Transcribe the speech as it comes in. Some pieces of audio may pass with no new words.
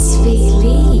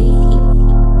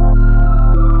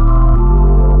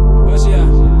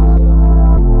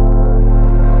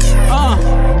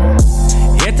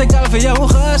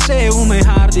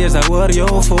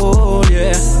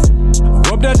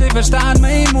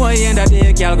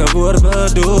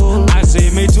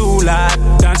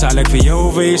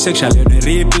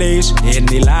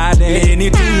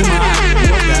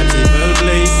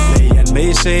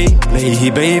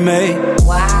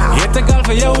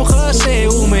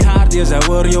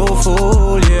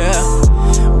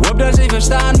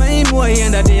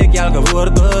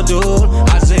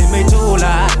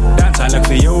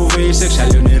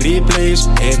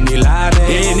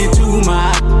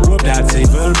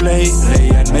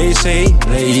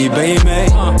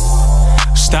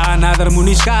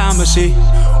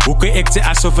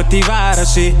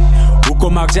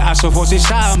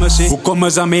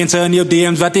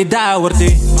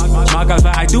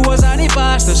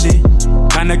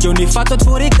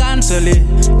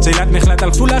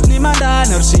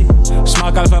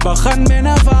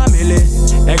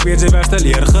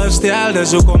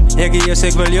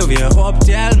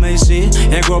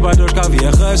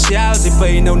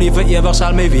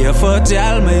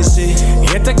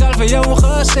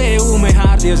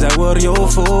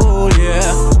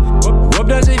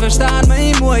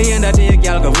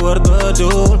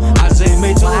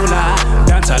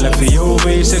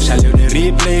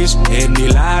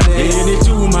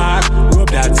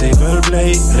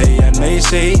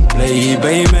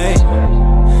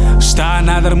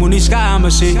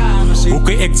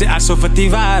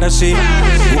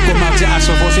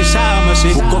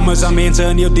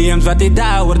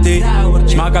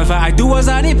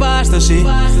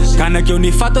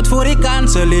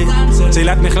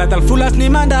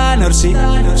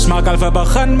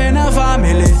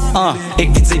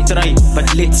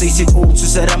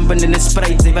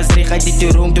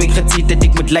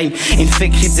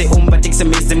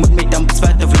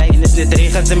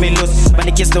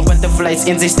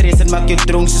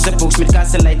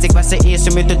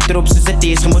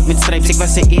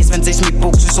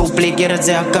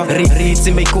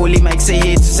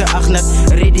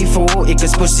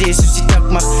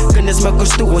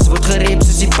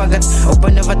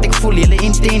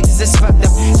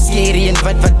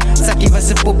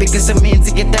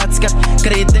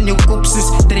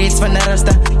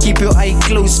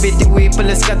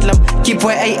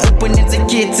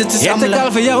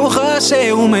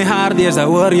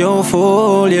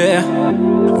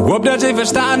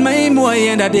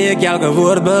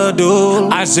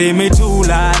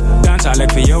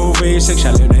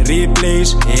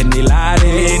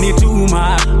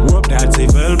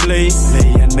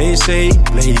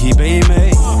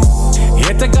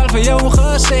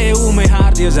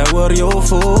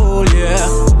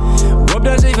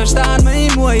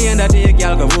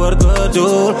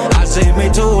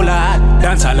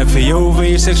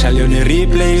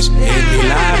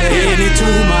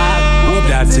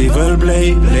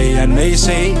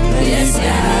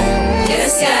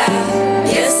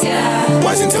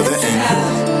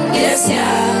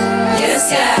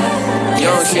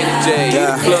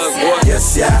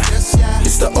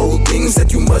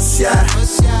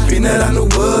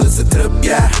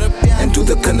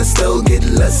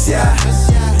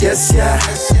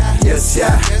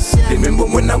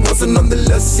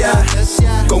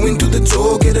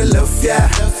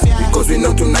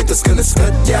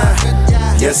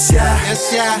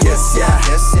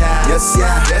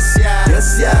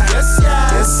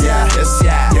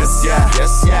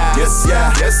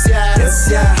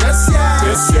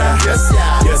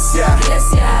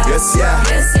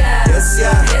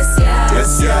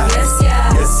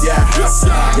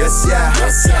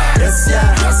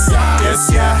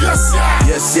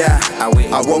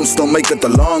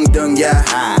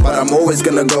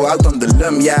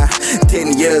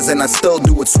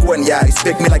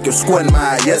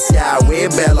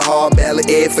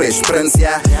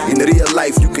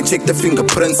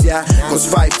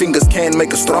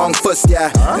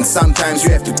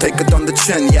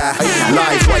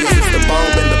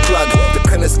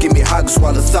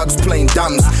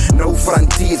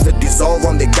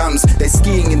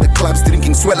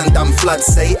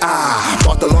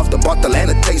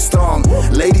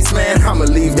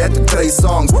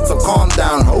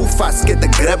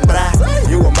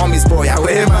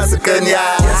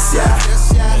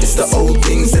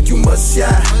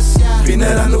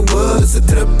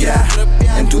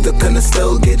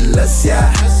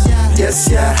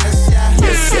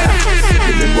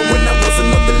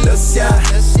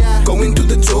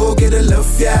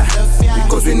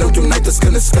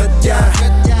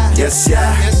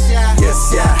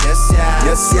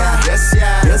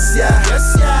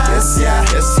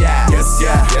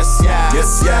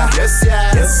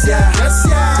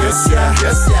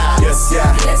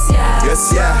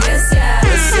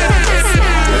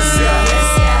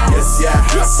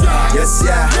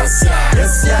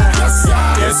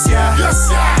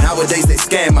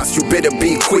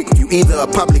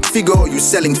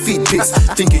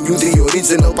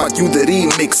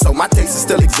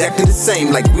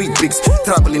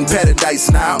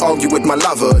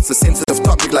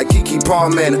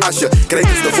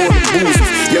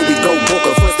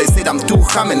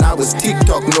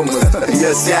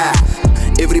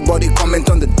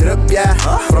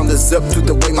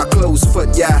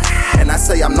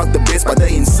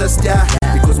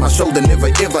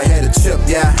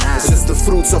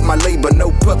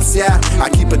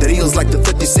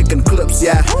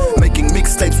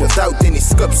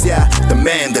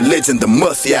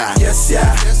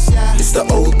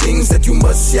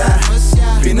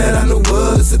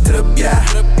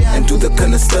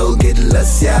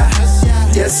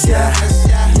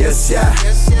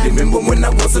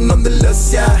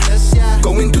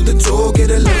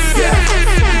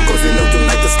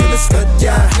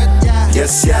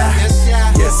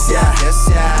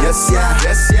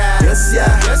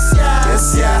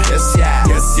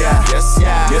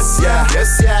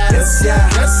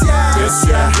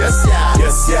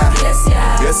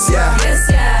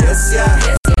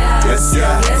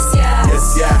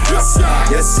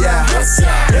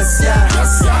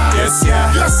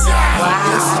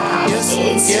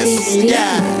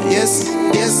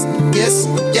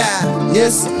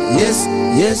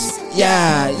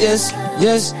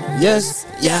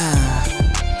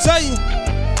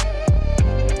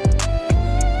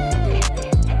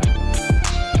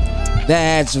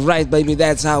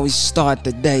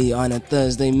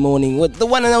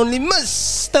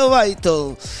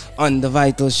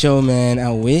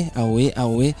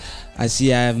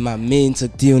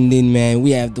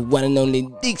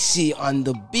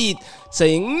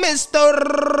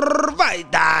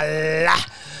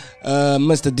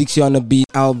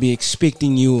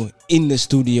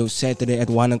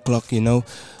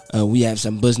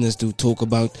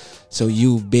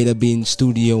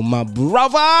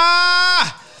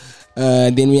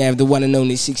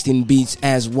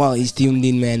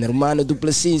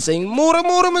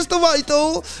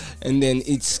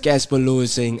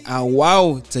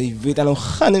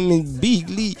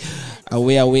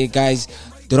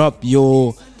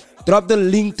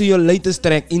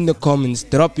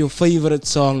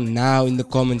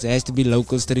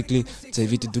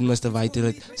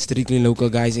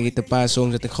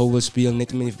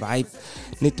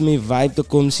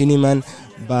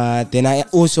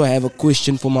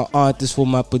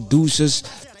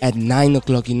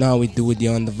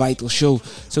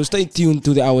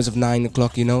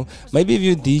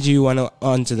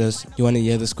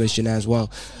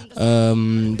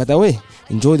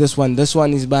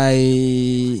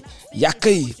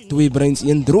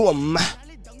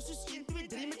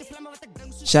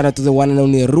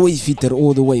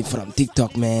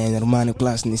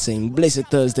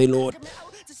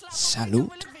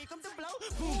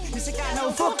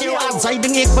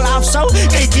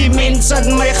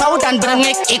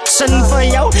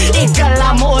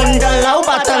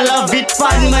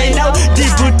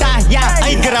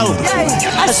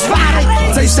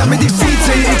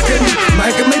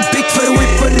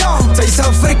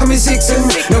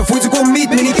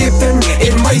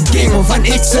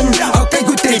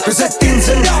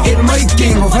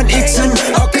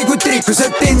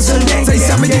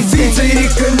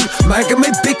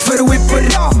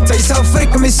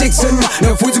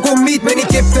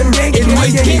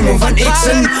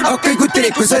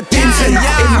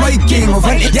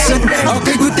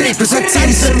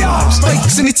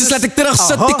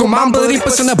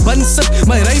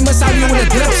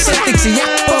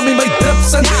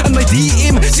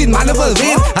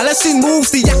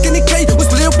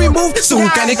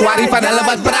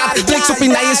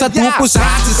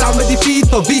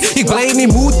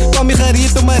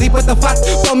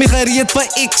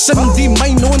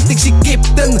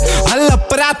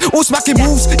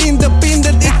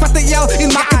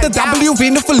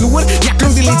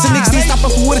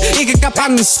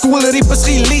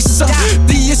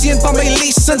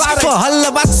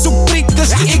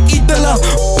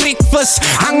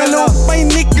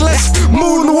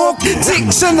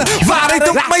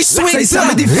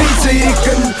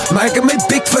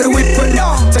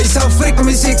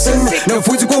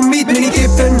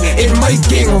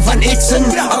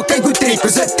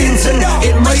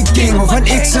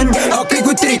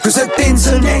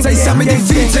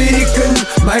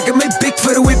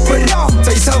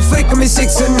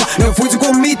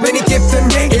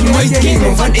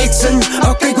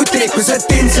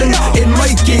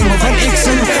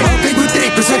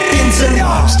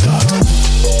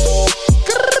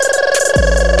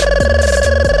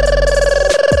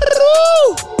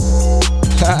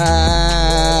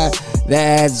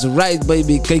That's right,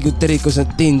 baby. Kijk hoe trek ons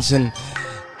attention.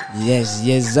 Yes,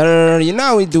 yes, sir. You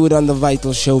know we do it on the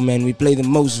Vital Show, man. We play the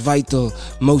most vital,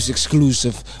 most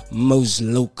exclusive, most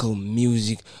local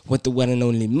music with the one and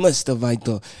only Mr.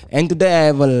 Vital. And today I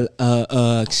have a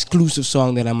exclusive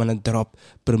song that I'm gonna drop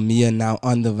premiere now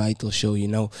on the Vital Show. You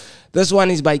know, this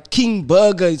one is by King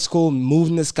Burger. It's called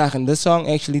Moveniskag, and this song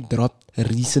actually dropped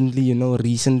recently. You know,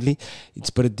 recently.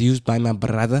 It's produced by my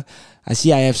brother. I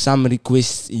see I have some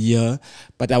requests here,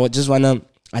 but I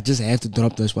just have to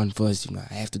drop this one first, you know.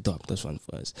 I have to drop this one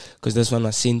first. Because this one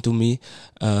was sent to me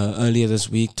earlier this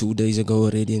week, 2 days ago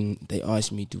already. And they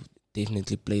asked me to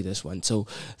definitely play this one. So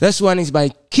this one is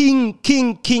by King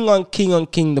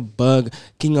the Burger.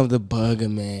 King of the Burger,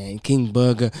 man. King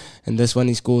Burger. And this one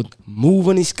is called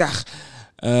Moveniskag.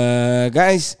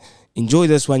 Guys, enjoy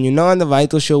this one. You know, on the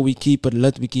Vital Show, we keep it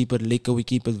lit, we keep it liquor, we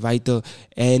keep it vital.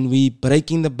 And we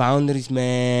breaking the boundaries,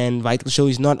 man. Vital Show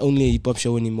is not only a hip-hop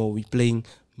show anymore. We playing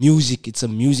music. It's a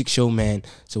music show, man.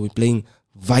 So we're playing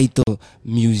vital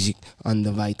music on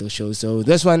the Vital Show. So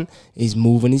this one is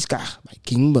Moveniskag by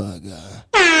King Burger.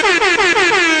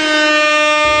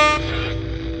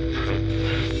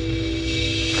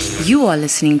 You are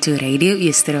listening to Radio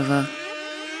East River.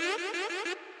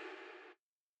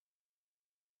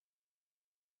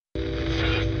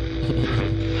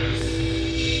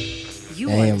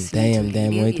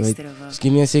 Damn, wait. Just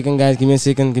give me a second, guys. Give me a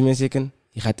second.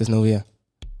 Je gaat dus nou weer.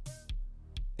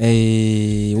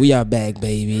 Hey, we are back,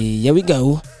 baby. Here we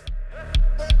go.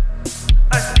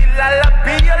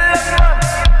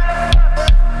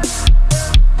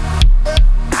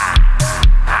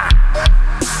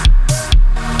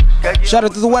 Shout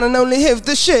out to the one and only Hif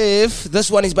the Chef. This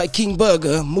one is by King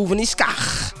Burger,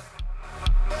 Moveniskag.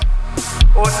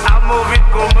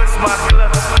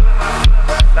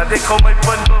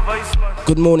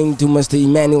 Good morning to Mr.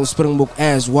 Emmanuel Springbok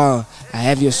as well. I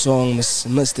have your song,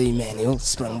 Mr. Emmanuel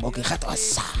Springbok. Je gaat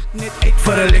assa. Net uit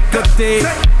voor een lekker thee.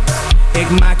 Ik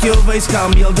maak je wijs,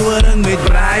 kameel door met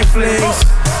braaivlees.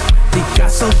 Die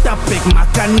kassel tap, ik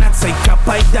maak een nat, zij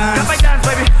kapai dans.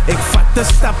 Ik vat de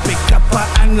stap, ik kappa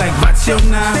aan, like wat's jouw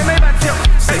naam?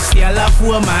 Zij stel af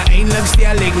voor, maar eindelijk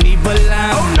stel ik niet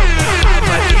belang.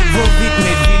 Wat ik wil weet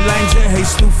met die lijntje, hij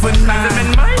stoeven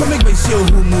aan. Kom ik wijs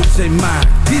jou hoe moet zij maar.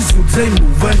 Die zoet zij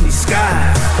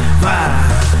Moveniskag. Waar?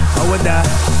 Hou het daar.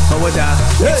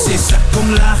 Ik zeg zak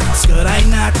omlaag,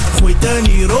 skerijnaat. Gooi het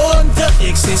niet rond.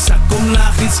 Ik zeg zak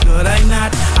omlaag, iets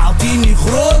skerijnaat. Haalt die niet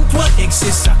grond, wat ik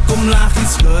zeg zak omlaag,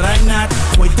 iets skerijnaat.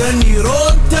 Gooi het niet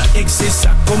rond. Ik zeg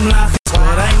zak omlaag, iets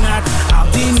skerijnaat.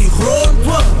 Haalt die niet grond,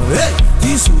 wat hey,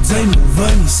 die zoet zij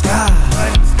Moveniskag.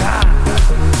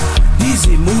 Die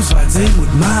zij moes wat zij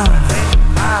moet maken.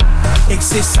 Ik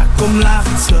zeg zak omlaag,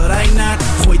 iets skerijnaat.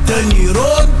 Gooi het niet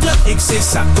rond. Ik zeg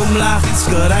zak omlaag, iets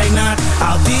skerijnaat.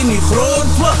 Haal die niet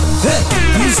grond, wat hey,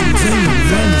 die zoet zij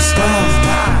Moveniskag.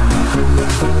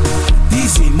 Die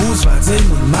zij moes wat zij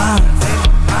moet maken.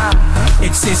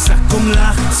 Ik zeg zak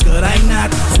omlaag, iets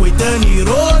skerijnaat. Gooi het niet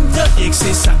rond. Ik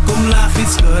zeg zak omlaag,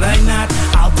 iets skerijnaat.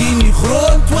 Haal die niet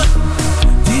grond, wat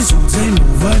die zoet zij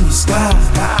Moveniskag.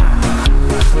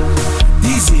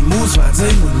 Die zij moes wat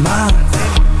zij moet maken.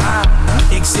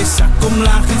 Ik zeg zak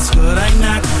omlaag, iets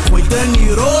skerijnaat. Gooi het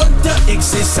niet rond. Ik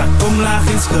zeg zak omlaag,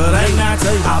 iets skerijnaat.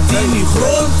 Haal die niet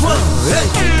grond, wat hey.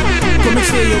 Kom ik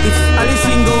zeg jou iets, alle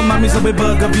single, mami zo bij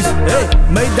burgerbies. Hey,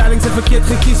 mijn darling zijn verkeerd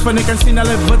gekies. Van ik kan zien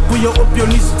alle wat boeien op je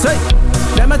nies. Hey,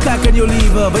 laat me kijken jou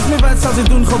liever. Weet me wat zal ze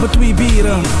doen, gewoon met 2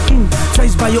 bieren. Zij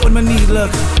is bij je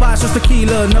onmanierlijk. Paas als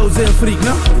tequila, nou zijn freak,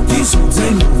 no? Die zoet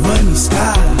zijn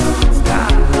Moveniskag.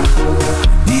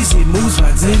 Die zijn moes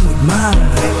wat zij moet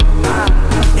maken.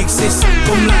 Ik zeg zak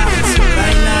omlaag, iets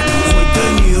skerijnaat. Gooi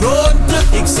het niet rond.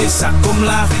 Ik zeg zak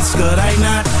omlaag, iets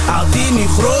skerijnaat. Haal die niet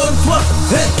grond, wat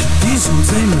hey, die zoet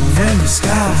zij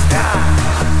Moveniskag.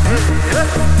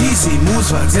 Die zijn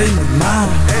moes wat zij moet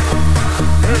maken.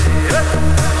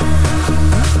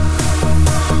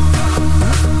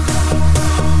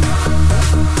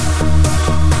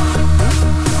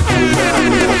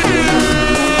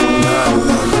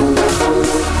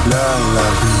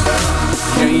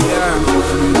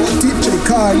 DJ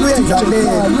Kai, wow.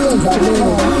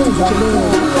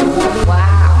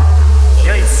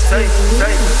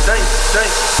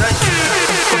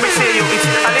 Kom ik zeg jou iets,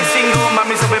 alle single,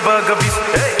 mami zo bij burgerbies.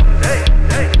 Hey.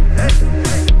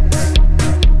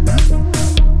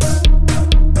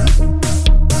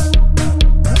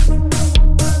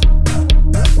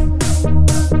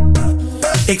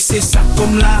 Ik zeg zak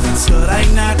omlaag, iets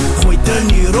skerijnaat. Gooi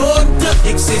het niet rond.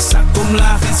 Ik zeg zak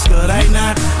omlaag, iets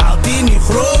skerijnaat. Haal die niet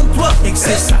grond, wat ik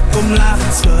zeg zak omlaag,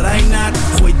 iets skerijnaat.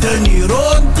 Gooi het niet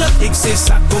rond. Ik zeg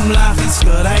zak omlaag, iets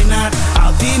skerijnaat.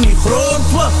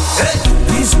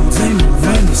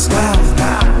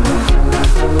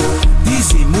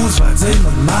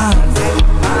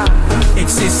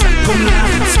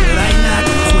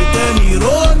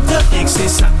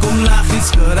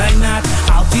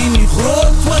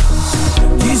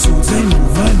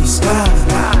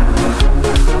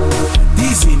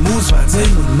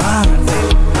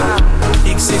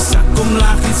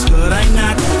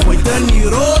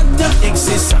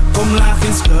 sy sak omlaag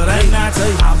en skurry na sy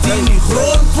hand in die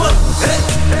grond voor.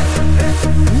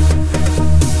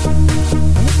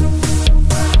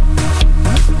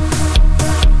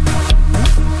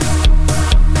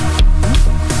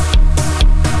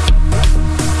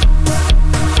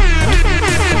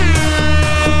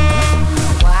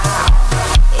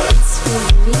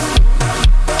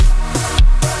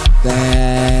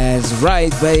 That's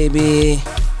right, baby.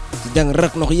 Dan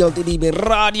ruk nog heel die bij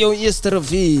Radio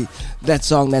Yesterday. That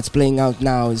song that's playing out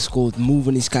now is called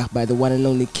Moving Is Kach by the one and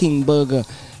only King Burger.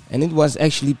 And it was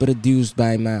actually produced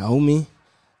by my homie,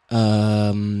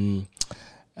 Mr.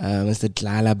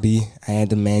 Tlalabi. I had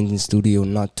the man in studio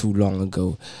not too long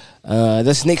ago.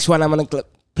 This next one I'm gonna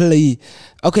play.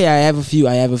 Okay, I have a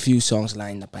few songs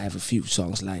lined up.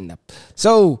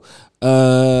 So,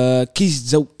 Kies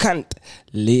Zo Kant,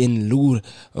 Leen Loer.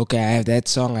 Okay, I have that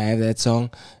song.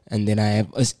 And then I have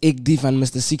As Ik Die van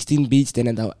Mr. 16 Beats. Then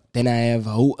I have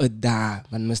Hoe Het Da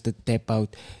van Mr. Tap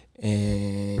Out.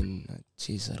 And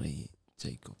Cesare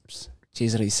Jacobs.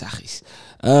 Cesare Sagis.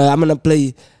 I'm gonna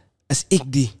play As Ik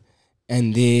Die.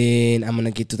 And then I'm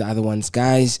gonna get to the other ones,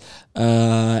 guys.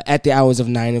 At the hours of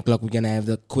 9 o'clock, we're gonna have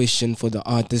the question for the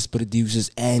artists,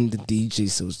 producers, and the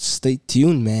DJs. So stay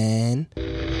tuned, man.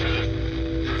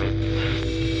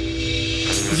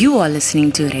 You are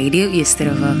listening to Radio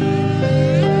Yesterova.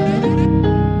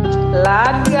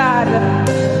 Laat gaan.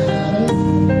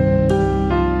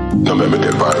 Don't let me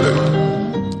get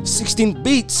violent. 16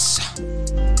 Beats.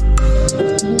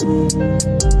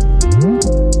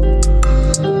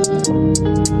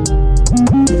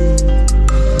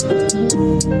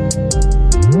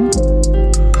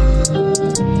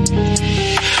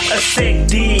 Sick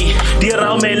deur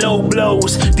al my low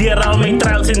blows, deur al my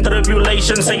trials and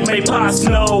tribulations uit my past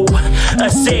no. A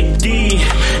sick D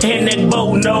en ek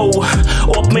bou nou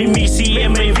op my missie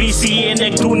en my visie en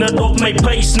ek doen het op my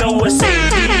pace nou. A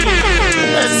sick D,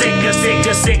 a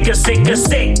sick D, a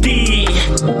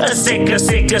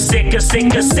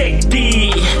sick D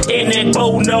en ek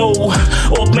bou nou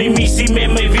op my missie met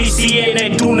my visie en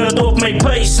ek doen het op my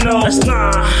pace nou.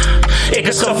 Ek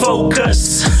is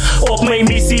gefocus op my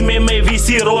missie met my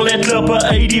visie, rol het lippe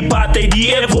uit die pad uit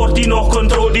die ek word nie nog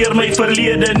controleer my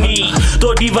verlede nie.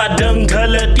 Tot die wat dink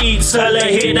hulle het iets, hulle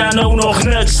het dan nou nog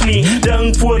niks nie.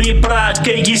 Dink voor jy praat,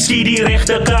 kyk jy skiet die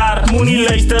rechte kaart. Moenie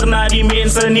luister na die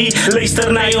mense nie,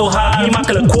 luister na jou hart. Nie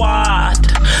makkelijk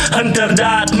kwaad,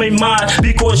 inderdaad my maat,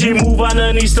 because jy move aan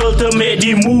in die stilte met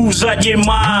die moves wat jy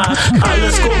maak.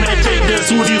 Alles kom met tyd, dis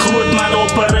hoe die groot man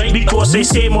operate, because hy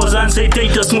sê mos aan sy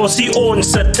tyd is mos die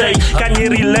ons tyd. Kan jy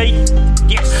relate?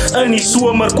 Yes. In die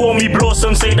somer kom die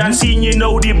blossom sy, dan sien jy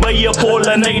nou die bye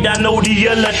polle, nee dan nou die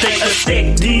hele tyd. A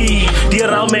sick D,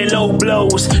 deur al my low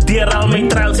blows, deur al my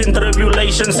trials and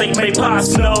tribulations uit my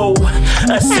past no.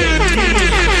 A sick D,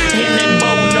 en ek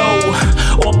bou nou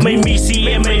op my missie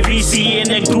en my visie en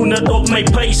ek doen het op my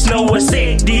pace nou. A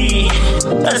sick D,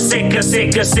 a sick D,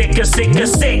 a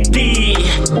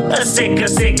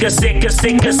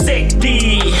sick D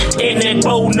en ek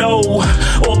bou nou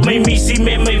op my missie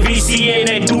met my visie en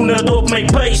ek doen het op my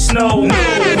pace nou.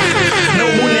 Nou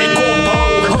moet ek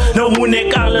ophou, nou moet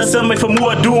ek alles in my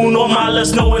vermoë doen om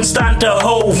alles nou in stand te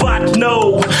hou. Wat nou,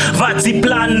 wat is die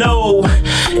plan nou?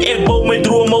 Ek bou my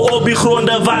drome op die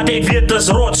gronde wat ek weet is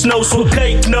rots nou. So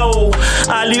kyk nou,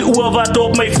 al die oor wat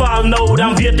op my val nou,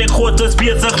 dan weet ek God is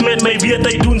bezig met my, weet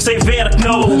hy doen sy werk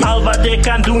nou. Al wat ek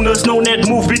kan doen is nou net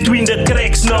move between the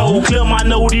cracks nou. Klim aan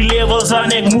nou die levels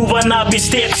en ek move aan op die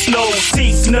steps nou.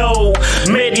 Siek nou,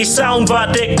 met die sound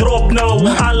wat ek drop nou.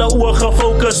 Alle oor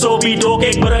gefocus op die dog,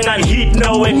 ek bring aan heat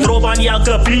nou. Ek drop aan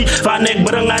elke beat, van ek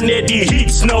bring aan net die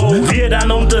hits nou. Weer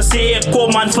dan om te sê ek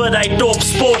kom aan vir die top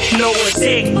spot nou. A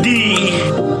sick D.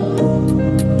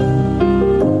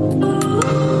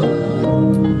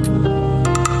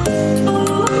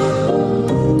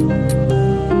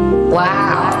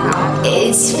 Wow,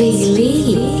 it's Big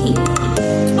Lee.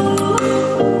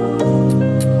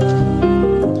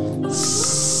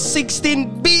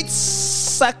 16 Beats,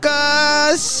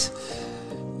 suckers.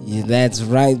 Yeah, that's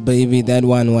right, baby. That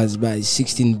one was by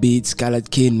 16 Beats, Colored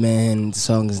Kid, man. The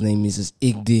song's name is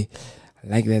Ik Die. I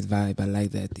like that vibe. I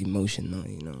like that emotion,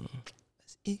 you know.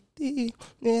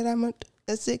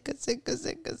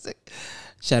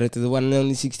 Shout out to the one and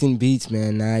only 16 Beats,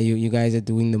 man. Nah, you guys are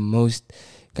doing the most.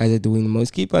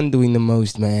 Keep on doing the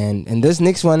most, man. And this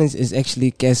next one is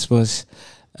actually Casper's.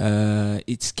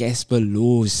 It's Casper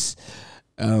Loos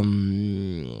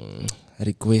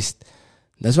request.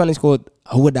 This one is called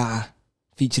Houda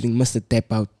featuring Mr.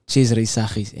 Tap Out, Cesare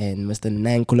Sagis, and Mr.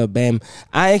 Nankula Bam.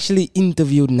 I actually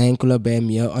interviewed Nankula Bam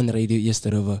here on Radio East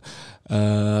River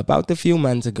about a few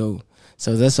months ago.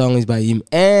 So this song is by him.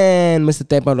 And Mr.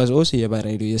 Tap Out was also here by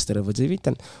Radio East River. Jy weet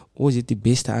dan, ons het die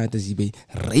beste artists hier by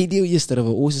Radio East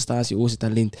River. Onze stasie, onze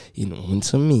talent in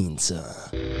onze mense.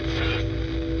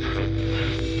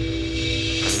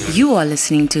 You are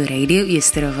listening to Radio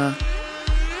East River.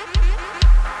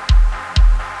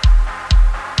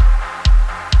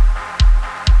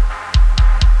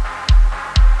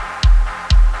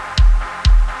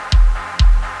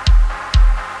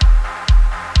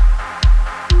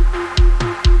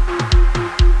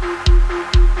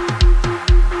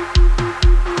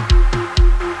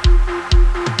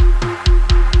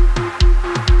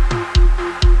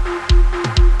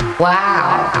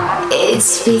 Wow,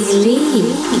 it's Big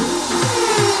Lee.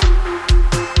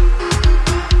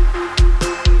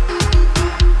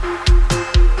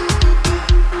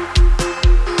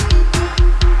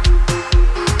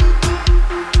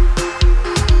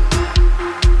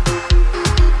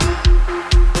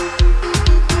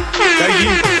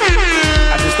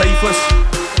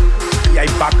 Jij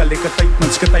bakken lekker tijd,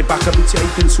 man. Skit hij bakken met je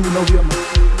eten en zo nou weer, man.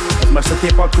 Het maar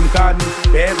zit uit Kumkani,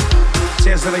 Ben,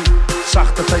 Cesare,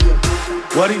 zachte tijden.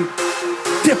 Worry,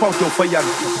 tip uit jouw vijand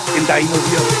in die nou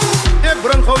weer. Ik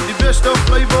breng gauw die beste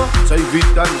flavor. Zij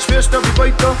weet dan is beste wie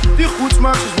buiten. Die goed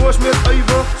smaakt is worst met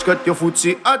ijver. Schud je voet,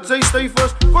 zie uit zij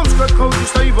stijvers. Kom schud gauw die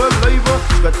stijve leven.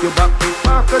 Schud je bak, ik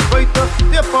maak het buiten.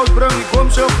 Tip uit breng ik kom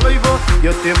zelf flavor.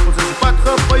 Je tempels is pad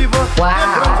gepijver. Ik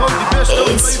breng gauw die beste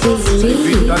flavor. Zij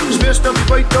weet dan is beste wie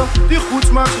buiten. Die goed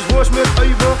smaakt is worst met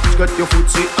ijver. Schud je voet,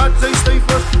 zie uit zij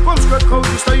stijvers. Kom schud gauw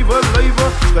die stijve leven.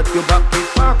 Schud je bak, ik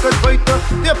maak het buiten.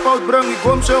 Tip uit breng ik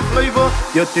kom zelf flavor.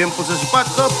 Je tempels is pad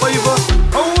gepijver.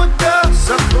 Oh, da,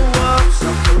 sakua,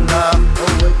 sakuna,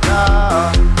 oh,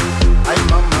 da. Ay,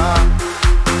 mama,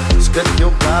 skit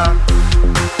your back.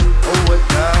 Oh,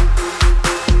 da,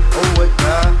 oh,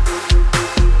 da,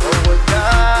 oh, da,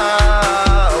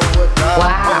 oh, da.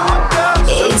 Wow,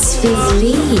 it's Big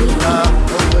Lee. Oh,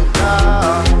 da,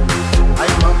 ay,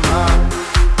 mama,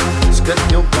 skit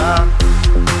your back.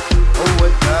 Oh,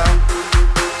 da,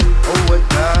 oh,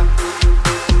 da,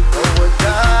 oh,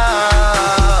 da.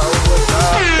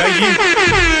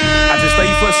 Als je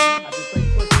stijvers,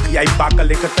 jij bakken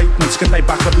lekker tijd, man. Skit hij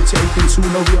bakken met je eten en zo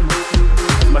nou weer, man.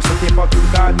 Het maar zit uit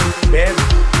Kumkani, Ben,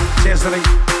 Cesare,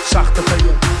 zachte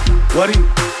tijden. Worry,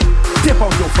 tip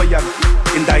uit jouw vijand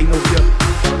in die nou weer.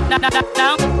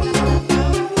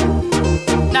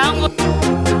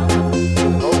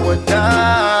 Oh,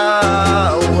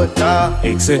 da, oh, da.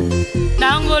 Ik zeg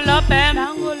Nangolopem,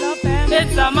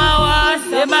 it's Samawa,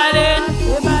 Sebalen.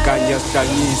 Kanyas,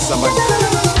 Kanisa, man.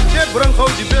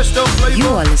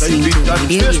 You are listening to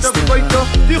Radio East River.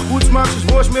 Die goed smaakt is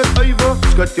worst met ijver.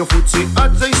 Schud je voet, zie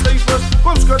uit zijn stijvers.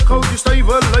 Kom schud gauw die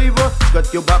stijve leven.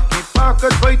 Schud je bakkie, maak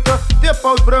het buiten. Tip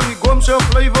uit breng ik kom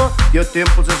zelf leven. Je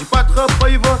tempels is je pad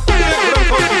gepijver. Ik breng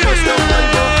gauw die beste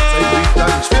flavor. Zij weet dat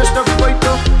is beste wie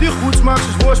buiten. Die goed smaakt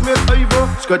is worst met ijver.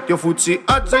 Schud je voet, zie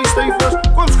uit zijn stijvers.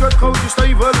 Kom schud gauw die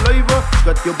stijve leven.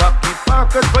 Schud je bakkie,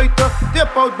 maak het buiten.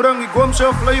 Tip uit breng ik kom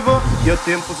zelf leven. Je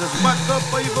tempels is je pad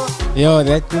gepijver. Yo,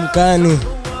 that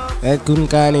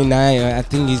Kumkani, nah, I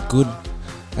think he's good.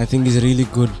 I think he's really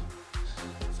good.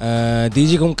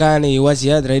 DJ Kumkani, he was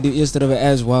here at Radio East River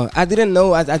as well. I didn't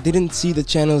know, I didn't see the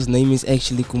channel's name is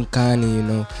actually Kumkani, you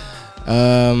know.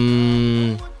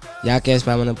 Yeah, guys,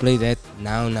 but I'm gonna play that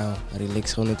now.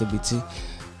 Relax gewoon net een beetje.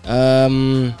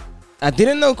 I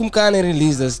didn't know Kumkani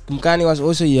released this. Kumkani was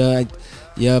also here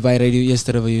by Radio East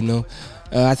River, you know.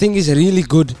 I think he's really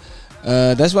good.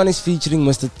 This one is featuring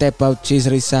Mr. Tap Out,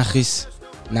 Cesare Sagis,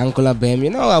 Nankula Bam.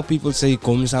 You know how people say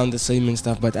come sound the same and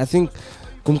stuff, but I think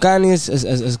Kumkani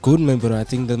is good, man, bro. I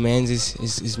think the man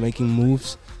is making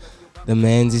moves. The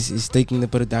man is taking the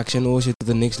production also to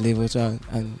the next level. So,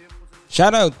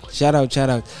 shout out.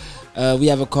 We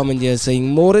have a comment here saying,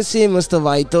 Morrissey, Mr.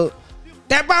 Vital,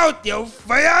 tap out, yo,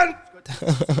 fan.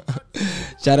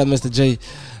 Shout out, Mr. J.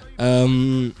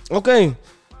 Okay.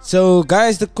 So,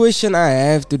 guys, the question I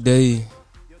have today,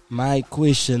 my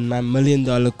 $1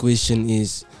 million question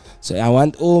is, so I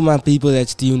want all my people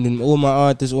that's tuned in, all my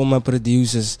artists, all my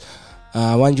producers,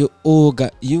 I want you all,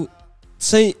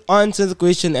 answer the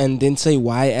question and then say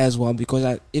why as well,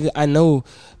 because I know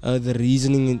the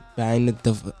reasoning behind it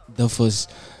differs.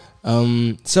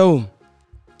 So,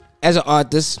 as an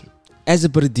artist, as a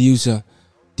producer,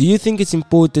 do you think it's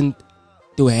important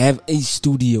to have a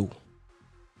studio?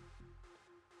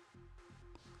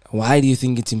 Why do you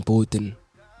think it's important?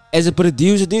 As a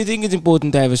producer, do you think it's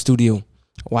important to have a studio?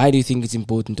 Why do you think it's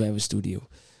important to have a studio?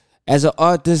 As an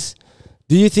artist,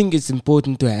 do you think it's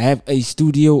important to have a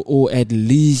studio or at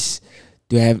least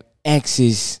to have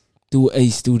access to a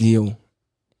studio?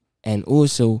 And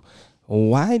also,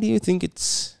 why do you think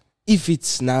if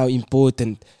it's now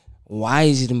important, why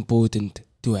is it important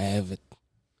to have it?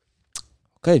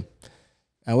 Okay.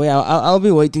 I'll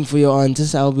be waiting for your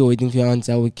answers. I will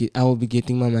be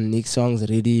getting my next songs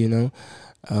ready,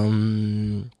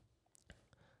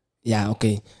 Yeah,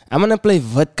 okay. I'm gonna play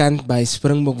Wat Kant by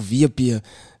Springbok VP.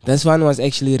 This one was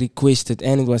actually requested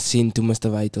and it was sent to Mr.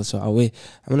 Vital. So I'm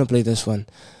gonna play this one.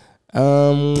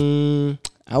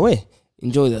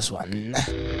 Enjoy this one.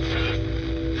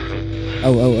 Oh.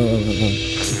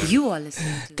 You are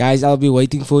listening to Guys, I'll be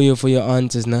waiting for your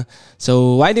answers now.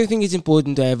 So why do you think it's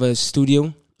important to have a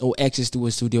studio or access to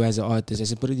a studio as an artist?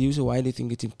 As a producer, why do you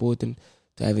think it's important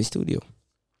to have a studio?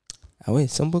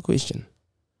 Simple question.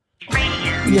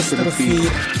 Our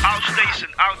station,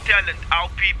 our talent, our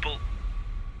people.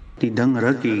 Die dang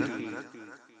rukkie.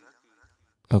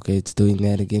 Okay, it's doing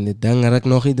that again. De dang rak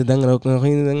nogie.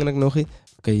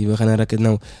 Okay, we gaan raak it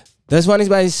now. This one is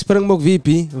by Springbok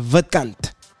VP, Wat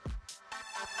Kant.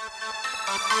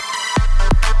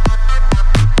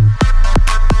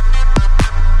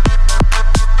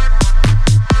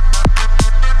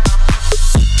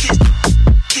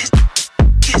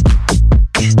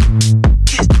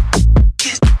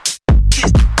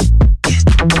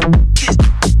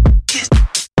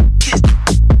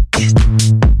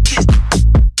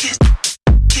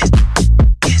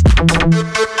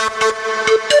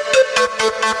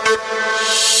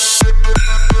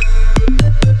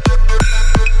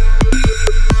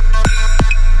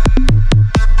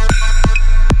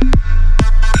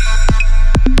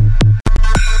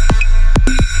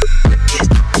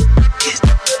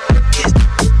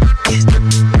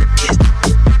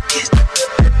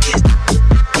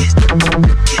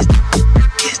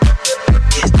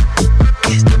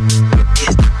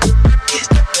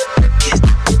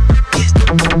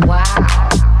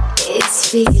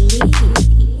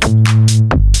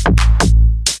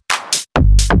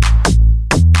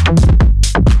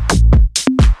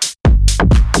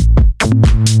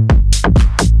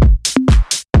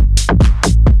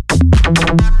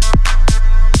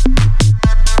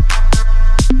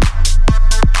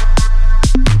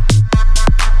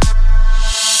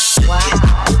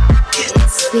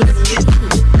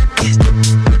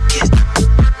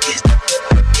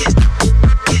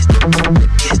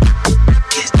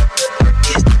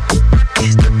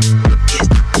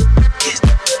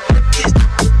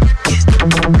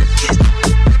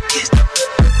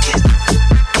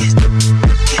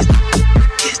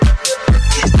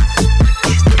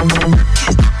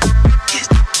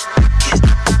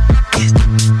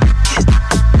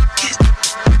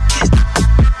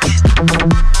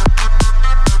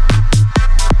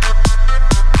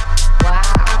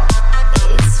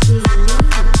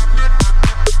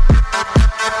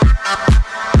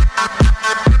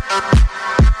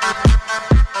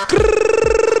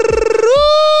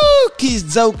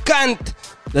 Kant.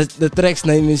 The track's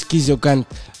name is Kies Kant.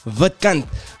 Wat Kant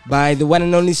by the one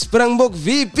and only Springbok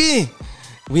VP.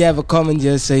 We have a comment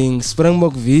here saying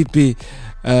Springbok VP.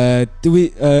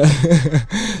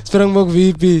 Springbok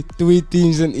VP, 2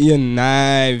 teams in Ian.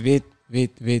 Nah, wait.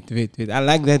 I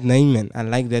like that name, man. I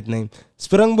like that name.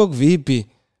 Springbok VP.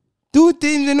 2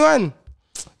 teams in 1.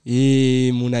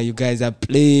 Yeah, Muna, you guys are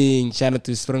playing. Shout out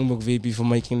to Springbok VP for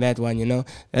making that one,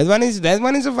 That one is a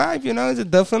vibe, It's a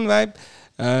different vibe.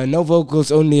 No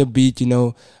vocals, only a beat,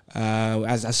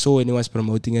 As I saw when he was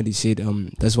promoting it, he said,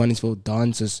 this one is for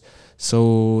dancers.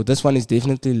 So this one is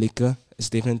definitely liquor. It's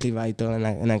definitely vital,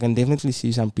 and I can definitely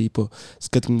see some people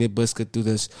skirting their biscuit to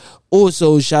this.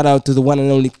 Also, shout out to the one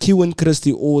and only Q and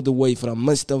Christy all the way from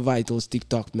Mr. Vital's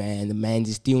TikTok, man. The man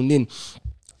is tuned in.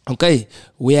 Okay,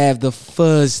 we have the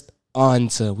first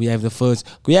answer. We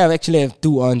actually have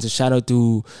 2 answers. Shout out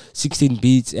to 16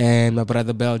 Beats and my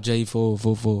brother Bell J for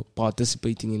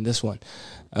participating in this one.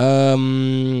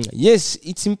 Yes,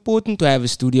 it's important to have a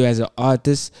studio as an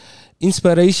artist.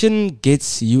 Inspiration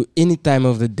gets you any time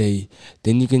of the day.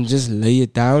 Then you can just lay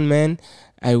it down, man.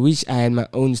 I wish I had my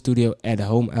own studio at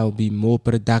home. I'll be more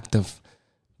productive.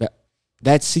 But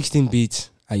that's 16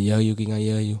 Beats. I hear you, King. I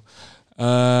hear you.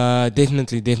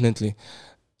 Definitely.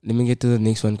 Let me get to the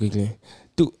next one quickly.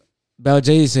 Belj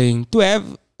is saying to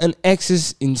have an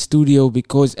access in studio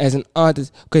because as an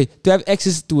artist, to have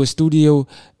access to a studio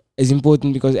is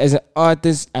important because as an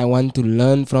artist, I want to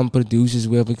learn from producers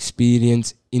who have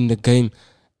experience in the game.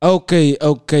 Okay.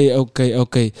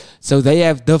 So they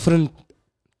have different.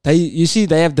 They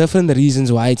have different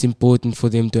reasons why it's important for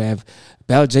them to have.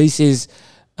 Belj says,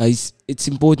 it's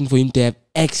important for him to have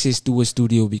access to a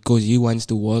studio because he wants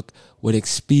to work with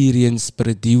experienced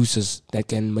producers that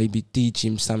can maybe teach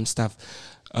him some stuff.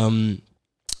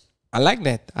 I like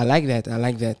that.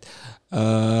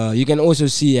 You can also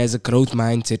see as a growth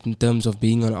mindset in terms of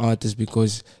being an artist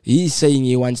because he's saying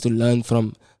he wants to learn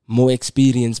from more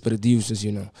experienced producers,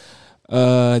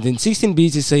 Then 16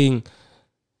 Beats is saying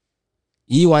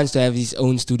he wants to have his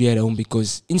own studio at home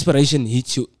because inspiration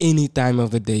hits you any time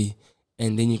of the day.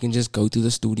 And then you can just go to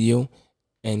the studio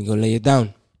and go lay it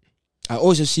down. I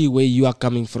also see where you are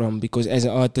coming from because as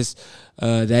an artist,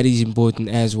 that is important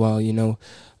as well,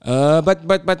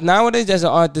 But nowadays as an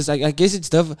artist, I guess it's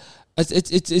tough.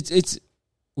 It's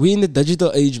we're in the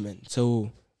digital age, man. So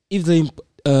if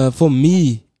for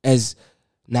me, as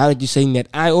now that you're saying that,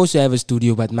 I also have a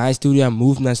studio, but my studio, I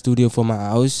moved my studio from my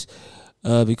house.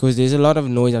 Because there's a lot of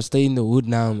noise. I stay in the hood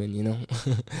now, man,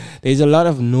 There's a lot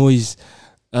of noise.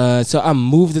 So I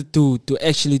moved it to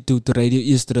Radio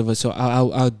East River. So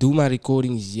I'll do my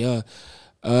recordings here.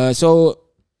 So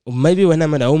maybe when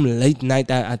I'm at home late night,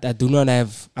 I do not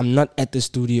have, I'm not at the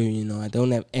studio, I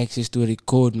don't have access to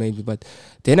record maybe. But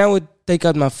then I would take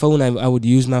out my phone. I would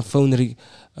use my phone,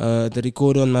 the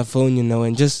recorder on my phone,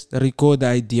 and just record the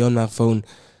idea on my phone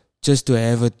just to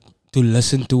have it, to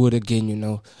listen to it again,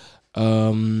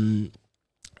 and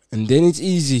then it's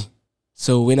easy.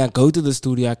 So when I go to the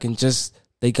studio, I can just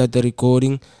take out the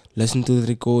recording, listen to the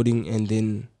recording, and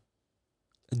then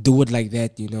do it like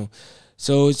that,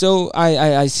 So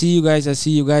I see you guys.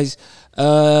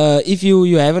 If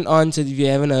you haven't answered, if you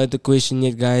haven't heard the question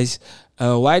yet, guys,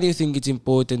 why do you think it's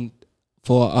important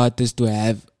for artists to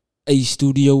have a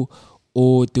studio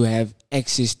or to have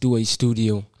access to a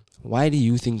studio? Why do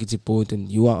you think it's important?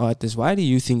 You are artists. Why do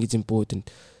you think it's important?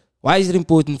 Why is it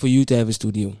important for you to have a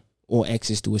studio or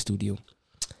access to a studio?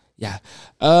 Yeah.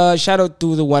 Shout out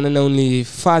to the one and only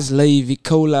Fazley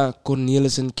Vicola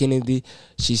Cornelison Kennedy.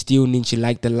 She's tuned in. She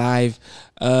liked the live.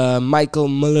 Michael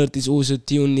Millard is also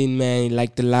tuned in, man. He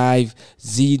liked the live.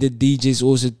 Z the DJ is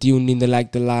also tuned in. They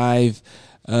like the live.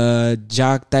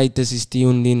 Jack Titus is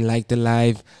tuned in. Like the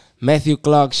live. Matthew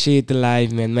Clark shared the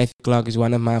live, man. Matthew Clark is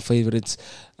one of my favorites.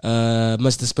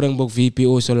 Mr. Springbok VP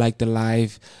also liked the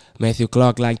live. Matthew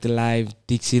Clark liked the live.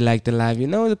 Dixie liked the live.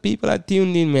 The people are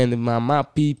tuned in, man. My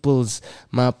peoples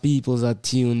are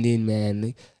tuned in,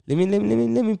 man. Let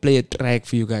me play a track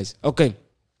for you guys. Okay.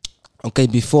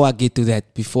 Before I get to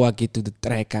the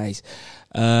track, guys,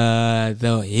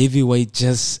 the heavyweight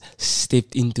just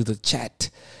stepped into the chat.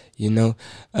 So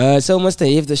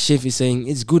Mr. F the chef is saying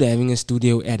it's good having a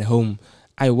studio at home.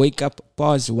 I wake up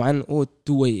past 1 or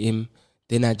 2 a.m.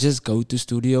 Then I just go to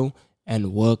studio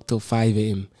and work till 5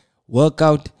 a.m. Work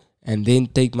out and then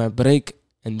take my break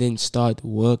and then start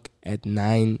work at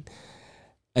 9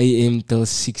 a.m. till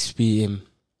 6 p.m.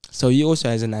 So he also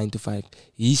has a 9 to 5.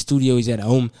 His studio is at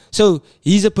home. So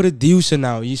he's a producer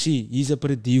now. You see, he's a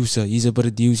producer. He's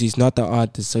not an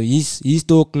artist. So he's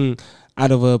talking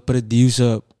out of a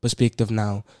producer perspective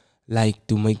now. Like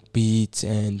to make beats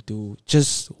and to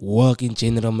just work in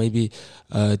general, maybe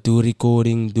do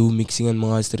recording, do mixing and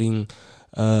mastering,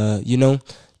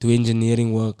 do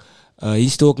engineering work.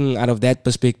 He's talking out of that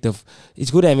perspective.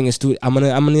 It's good having a studio. I'm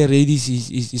gonna read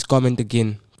his comment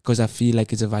again because I feel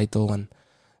like it's a vital one.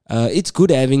 It's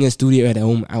good having a studio at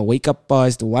home. I wake up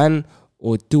past 1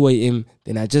 or 2 a.m.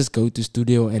 Then I just go to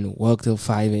studio and work till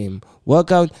 5 a.m.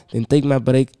 Work out, then take my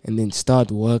break and then start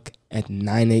work at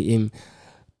 9 a.m.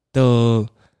 till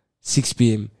 6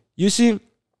 p.m. You see?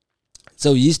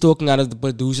 So he's talking out of the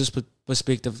producer's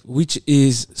perspective, which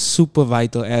is super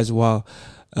vital as well.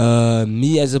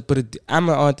 Me as I'm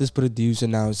an artist producer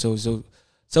now, so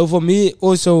for me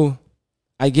also,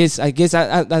 I guess I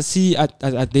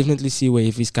definitely see where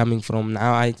if he's coming from.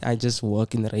 Now I just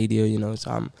work in the radio,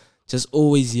 so I'm just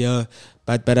always here,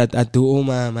 but I do all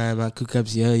my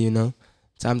cookups here,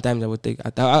 Sometimes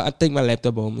I take my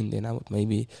laptop home and then I would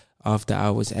maybe after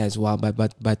hours as well,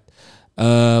 but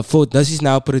for this is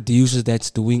now producers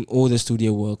that's doing all the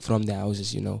studio work from the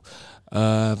houses,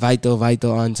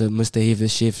 Vital answer, Mr. Hev the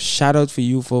chef. Shout out for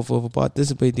you for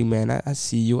participating, man. I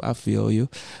see you, I feel you.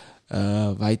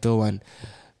 Vital one.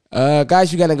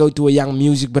 Guys, we're gonna go to a young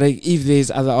music break. If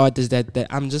there's other artists that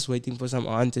I'm just waiting for some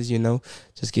answers,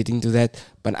 just getting to that.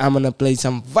 But I'm gonna play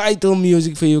some vital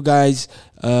music for you guys.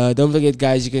 Don't forget,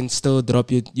 guys, you can still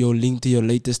drop your link to your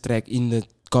latest track in the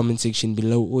comment section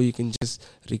below, or you can just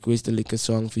request a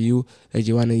song for you that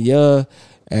you wanna hear,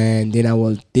 and then I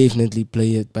will definitely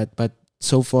play it. But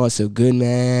so far so good,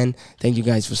 man. Thank you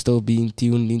guys for still being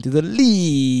tuned into the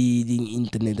leading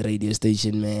internet radio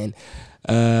station, man.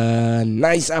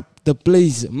 Nice up the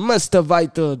place, Mr.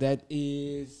 Vital. That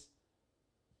is,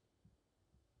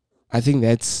 I think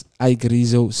that's Ike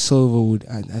Rizzo Silverwood.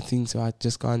 I think so. I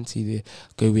just can't see there.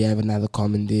 Okay, we have another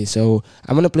comment there. So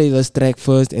I'm gonna play this track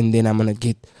first, and then I'm gonna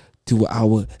get to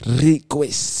our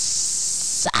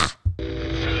requests.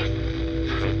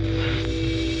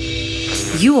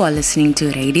 You are listening to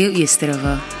Radio East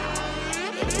River.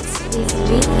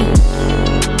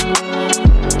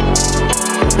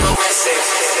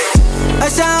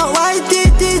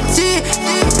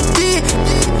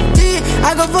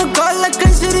 I go for gold like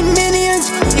I should the minions.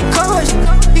 E-commerce,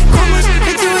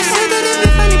 weet je wat ze dat ik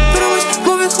van die pro's.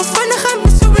 Moet ik gewoon van gaan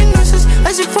met zo'n windows.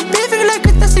 Als ik voor beving lijkt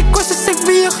het als ik kost, dus ik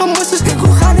ben je gemoest. Kijk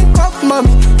hoe ga ik op,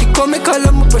 mami. Die kom ik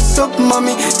alle moet pas op,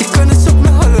 mami. Die kunnen ze op me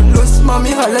hallen los,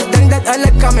 mami. Alle denk dat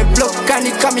alle kan me blok, kan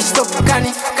me stop, kan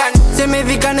niet. Zeg me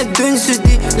wie kan het doen, zus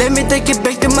die. Let me take it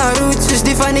back to my roots. Zus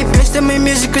die van die beste, mijn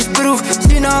music is proof.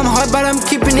 See now I'm hot, but I'm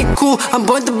keeping it cool. I'm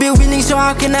born to be winning, so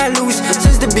how can I lose?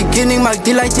 Since the beginning maak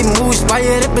die like die moves. Bij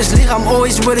je rappers lieg, I'm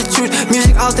always with the truth.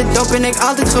 Music altijd dope en ik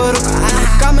altijd geroek.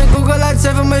 Kan mijn Google laat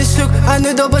ze van mij zoek. Aan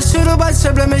de dope zoek, maar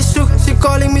ze blijft mij zoek. She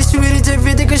calling me sweetie, ze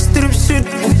weet ik een stroepzoet.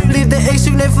 Liefde, ik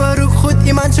zoek net voor ook goed.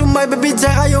 Iemand zo mij, baby,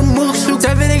 zij ga je omhoog zoek.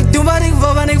 Zij wil ik doen wat ik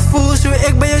wil, want ik voel zo.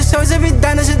 Ik ben je zo, ze weet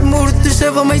dan is het moeilijk. Dus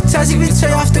ze wil mij thuis, ik weet zo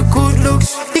af de good looks.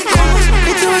 Die komers,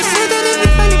 weet je wat ze dat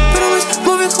ik van die pro's.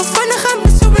 Moet ik gewoon van de gaan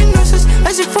met zo'n windows.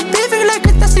 Als ik voor beving lijkt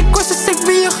het als ik kost, dus ik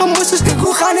ben je gemoest. Kijk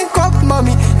hoe ga ik op,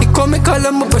 mami. Ik kom ik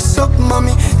alle moet pas op,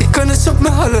 mami. Die kunnen ze op me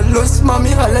hallen los, mami.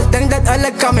 Alle denk dat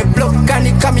alle kan me blok,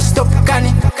 kan me stop, kan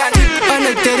niet. En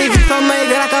het derivies van mij,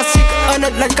 ik raak al ziek. En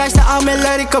het laat kasten aan me,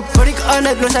 laat ik op break. En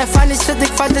het los, hij van die shit,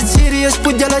 ik vat het serieus.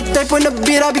 Put your type on the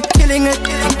beat, I be killing it.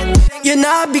 You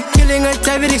know I be killing it.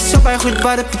 Zij weet ik zo bij goed,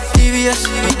 waar de PTV's.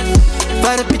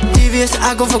 Waar de PTV's,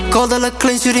 I go for gold, alle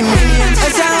kleins voor die minions.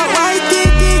 I say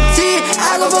YTTT, I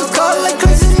go for gold, alle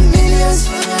kleins voor die minions.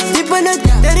 Diep in het,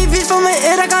 derivies van mij,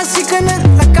 ik raak al ziek in het.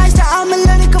 Laat kasten aan me,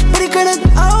 laat ik op break in het.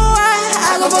 Oh,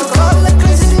 I go for gold, alle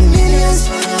kleins voor die minions.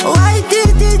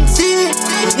 YTTT,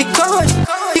 die komers,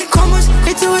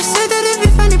 weet je wat ze dat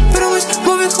ik van die pro's.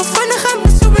 Moet ik gewoon van de gaan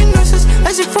met zo'n windows.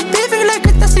 Als ik voor beving lijkt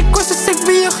het als ik kost, dus ik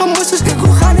ben je gemoest. Dus kijk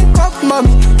hoe ga ik op,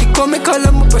 mami. Die kom ik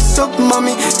alle moet pas op,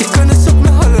 mami. Die kunnen ze op me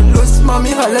hallen los,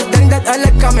 mami. Alle denk dat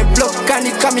alle kan me blok, kan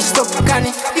me stop, kan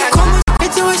niet. Die komers,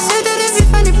 weet je wat ze dat ik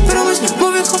van die pro's.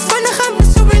 Moet ik gewoon van de gaan met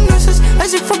zo'n windows.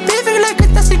 Als ik voor beving lijkt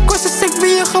het als ik kost, dus ik ben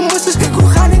je gemoest. Dus kijk hoe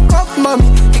ga ik op, mami.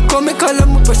 Die kom ik alle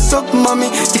moet pas op, mami.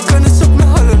 Die kunnen ze op me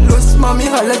hallen los, mami.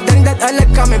 Alle denk dat alle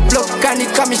kan me blok,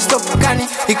 kan me stop, kan niet.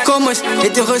 Die komers,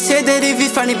 weet je gezegd dat ik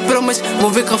van die pro's.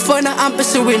 Moet ik gewoon naar amper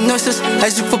zo windows.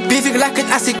 Als ik voor beving lijkt het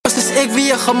als ik kost, dus ik ben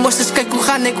je gemoest. Dus kijk hoe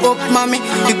ga ik op, mami.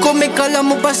 Die kom ik alle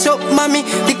moet pas op, mami.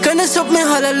 Die kunnen ze op me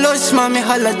hallen los, mami.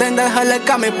 Alle denk dat alle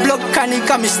kan me blok,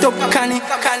 kan me stop, kan niet.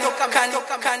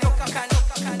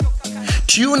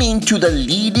 Tune in to the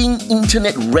leading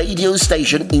internet radio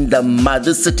station in the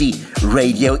mother city,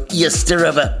 Radio East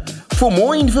River. For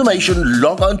more information,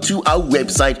 log on to our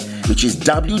website, which is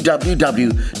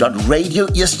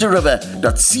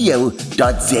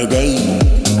www.radioeasterriver.co.za.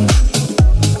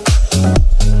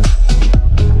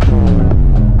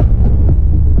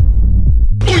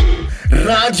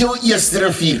 Radio East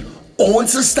Rivier,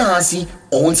 onze stasie,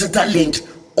 onze talent,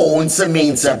 onze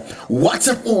mensen.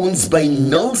 WhatsApp ons by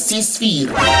 064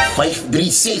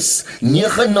 536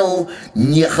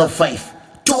 9095.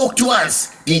 Talk to us,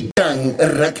 die dang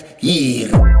ruk hier.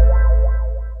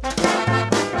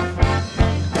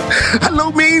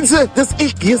 Hallo mensen, dis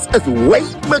ek, hier is Wayne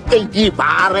McKay, die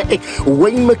ware ek,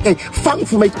 Wayne McKay, vang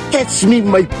vir my Catch Me,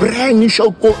 my brand new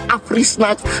show called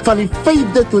Afri-Snacks, van die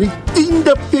 5de tot die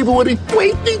 10de February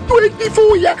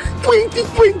 2024, ja,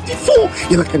 2024.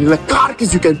 Julle kan julle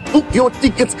kaartjies, you can book your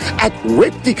tickets at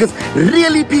Webtickets.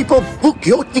 Really people, book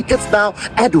your tickets now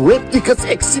at Webtickets.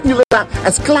 Ek sien julle daar,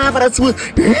 as klaar vir as so.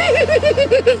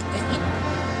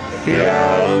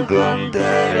 Welkom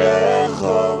terug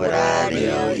op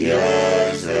Radio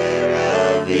East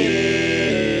Rivier.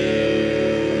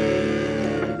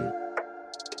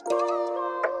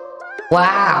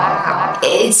 Wow,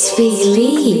 it's Big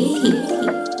Lee.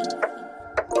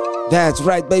 That's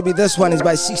right, baby. This one is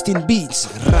by 16 Beats.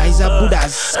 Rise up,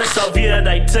 Buddhas. Is alweer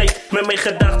die tijd. Met mijn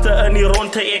gedachten in die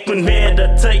ronde, ik moet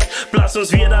meditate. Plaats ons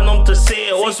weer dan om te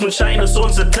sê, ons moet shine, is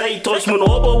onze tijd. Ons moet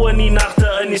opbouwen in die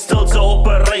nachten, in die stilte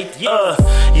operate.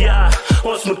 Ja,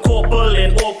 ons moet koppel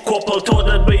en opkoppel.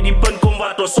 Totdat bij die punt kom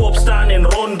wat ons opstaan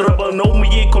en ronddruppel. Nou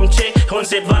moet je kom check, ons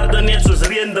het waarde net soos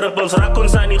reendruppels. Raak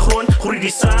ons aan die grond, groei die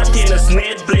saad en is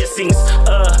net blessings.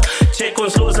 Check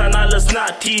ons los aan alles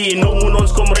natie. Nou moet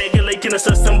ons kom regulate in 'n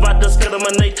system wat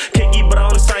discriminate. Kyk die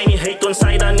brown sign, hate ons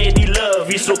side dan net die love.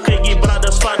 Wie so kyk die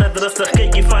brothers vader rustig,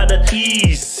 kyk die vader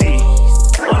easy.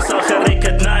 Ons sal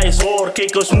gerecognize hoor,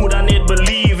 kyk ons moet dan net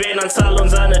believe en dan sal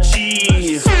ons aan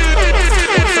achieve.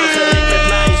 Ons sal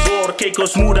gerecognize hoor, kyk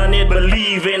ons moet dan net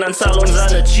believe en dan sal ons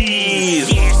aan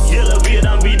achieve. Julle weet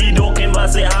dan wie die dok en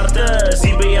wat sy hart is.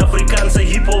 Die by Afrikaanse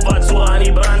hip-hop wat so aan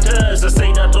die brand is. Ze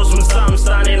sê dat ons moet saam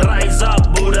staan en rise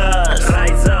up Buddhas.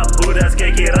 Rise up Buddhas,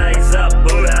 kyk hier rise up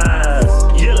Buddhas.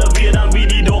 Julle weet dan wie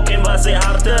die dok en wat sy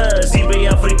hart is. Die by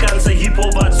Afrikaanse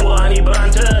hip-hop wat so aan die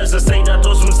brand is. Ze sê dat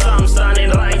ons moet saam staan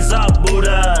en rise up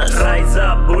Buddhas. Rise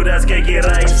up Buddhas, kyk hier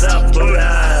rise up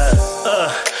Buddhas.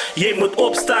 Jy moet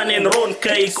opstaan en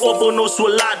rondkyk. Op ons so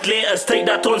laat lê, is tyd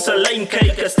dat ons 'n lyn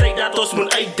kyk. Is tyd dat ons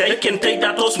moet uitduik en tyd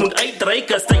dat ons moet uitreik.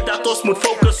 Is tyd dat ons moet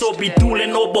fokus op die doel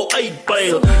en opbou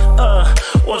uitpyl.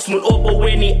 Ons moet opbou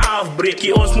en nie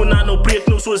afbreek. Ons moet nou breek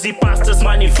nou soos die pastors,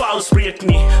 maar nie vals breek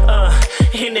nie.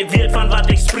 En ek weet van wat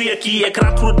ek spreek hier. Ek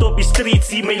raak groot op die streets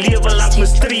hier. My lewe laat my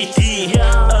street hier.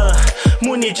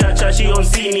 Moenie chachashi ons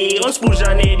sien nie. Ons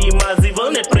puja net die mazie.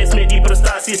 Wil net pres met die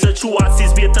prestaties.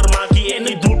 Situasies beter maak hier en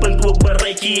die doelpunt ook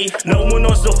bereik hier. Nou moet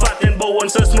ons so vat en bou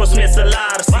ons is mos met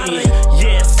salaarsie.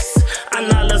 Yes, aan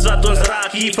alles wat ons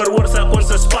raak hier. Veroorsaak ons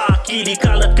 'n spaakie. Die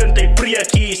kalle kind hy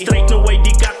preek hier. Strijk nou uit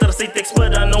die katters uit. Ek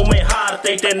spit dan nou my hart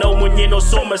uit. En nou moet jy nou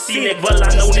sommer sien. Ek wil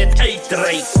dan nou net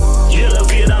uitreik. Julle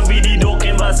weet dan wie die dok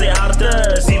en wat sy hart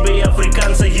is. Die by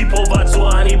Afrikaanse hip-hop wat so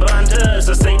aan die brand is.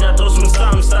 Ze sê dat ons moet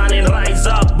saam staan en rise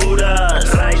up Buddhas.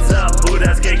 Rise up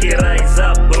Buddhas, kyk hier rise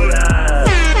up Buddhas.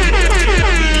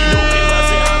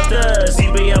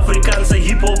 Die by Afrikaanse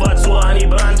hip-hop wat so aan die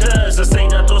brand is. Ze sê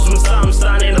dat ons moet saam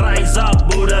staan en rise up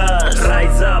Buddhas.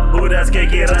 Rise up Buddhas,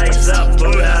 kyk hier rise up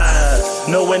Buddhas.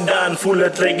 Nou en dan voel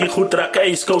het lyk die goed raak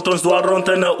ijskoud. Ons dwaal rond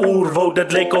in 'n oerwoud.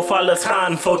 Dit lyk of alles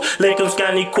gaan fout. Lyk ons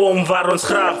kan nie kom waar ons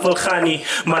graag wil gaan nie.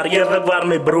 Maar eerlik waar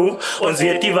my bro, ons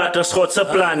weet nie wat ons God se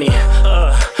plan nie.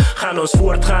 Gaan ons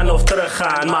voortgaan of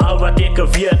teruggaan. Maar al wat ek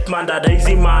weet man, dat hy is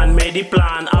die man met die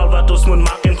plan. Al wat ons moet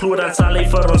maak en glo, dan sal hy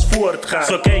vir ons voortgaan.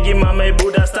 So kyk jy maar my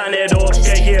Boeddha staan net op.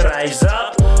 Kyk jy rise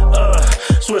up.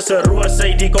 Soos 'n roos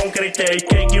uit die konkreetheid.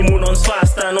 Kyk jy moet ons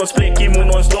vasstaan. Ons plek jy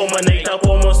moet ons dominate. Al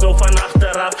kom ons nou van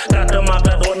achteraf. Katte maak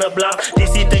dat onderblaf.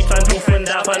 Dis die tyd van oefen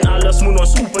daarvan. Alles moet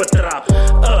ons oepetrap.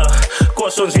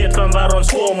 Kos ons weet van waar ons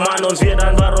kom man. Ons weet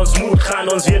dan waar ons moet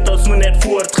gaan. Ons weet ons moet net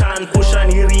voortgaan. Push aan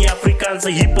hierdie Afrikaanse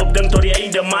hip-hop ding tot die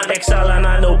einde man. Ek sal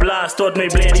aan nou blaas tot my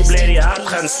blerry hart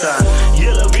gaan staan.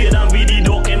 Julle weet dan wie die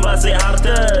dok en wat sy hart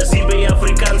is. Die by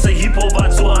Afrikaanse hip-hop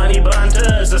wat so aan die brand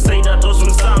is. Ze sê dat ons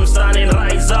moet saam staan en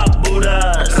rise up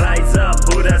Buddhas. Rise up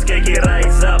Buddhas, kyk hier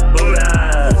rise up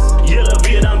Buddhas. Julle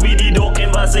weet dan wie die dok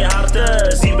en wat sy hart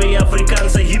is. Die by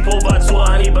Afrikaanse hip-hop wat so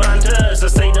aan die brand is. Ze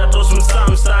sê dat ons moet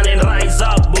saam staan en rise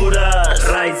up Buddhas.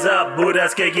 Rise up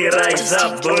Buddhas, kyk hier rise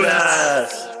up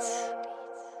Buddhas.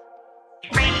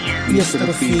 Eerste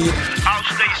rivier. Our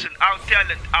station, our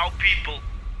talent, our people.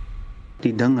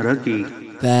 Die ding rukkie.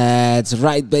 That's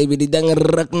right baby, die ding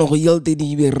ruk nog heeltyd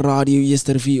hier by Radio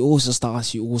Eerste Rivier. Onze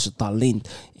stasie, onze talent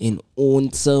en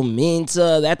onze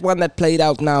mense. That one that played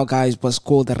out now guys was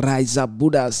called Rise Up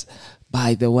Buddhas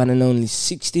by the one and only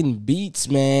 16 Beats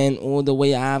man. All the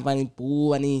way af aan die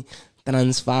poe, aan die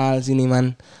Transvaal sien nie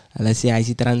man. Hulle sê hy is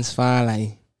die Transvaal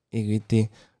hy. Ek weet nie.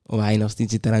 Of hy nog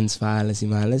steeds die Transvaal is,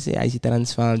 maar hulle sê hy is die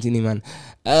Transvaal sien nie man.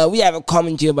 We have a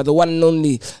comment here by the one and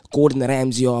only Gordon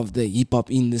Ramsay of the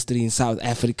hip-hop industry in South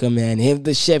Africa, man. Have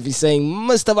the chef is saying,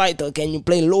 Mr. Vital, can you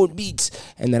play Lord Beats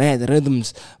and Red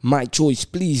Rhythms? My choice,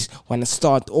 please. Wanna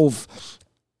start off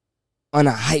on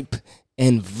a hype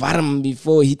and warm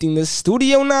before hitting the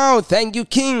studio now. Thank you,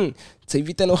 King. Sy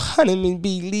weet nou gaan met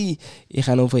Billy. Ek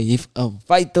gaan nou vir hif 'n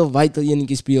vital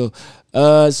enetjie speel.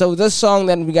 So this song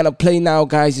that we're gonna play now,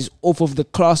 guys, is off of the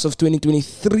Class of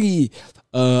 2023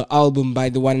 album by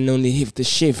the one and only Hif the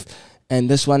Chef. And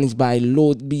this one is by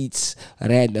Lord Beats,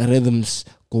 Red Rhythms,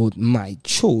 called My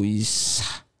Choice.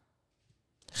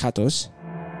 Gatos.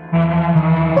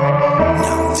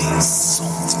 Now this is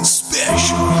something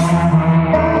special.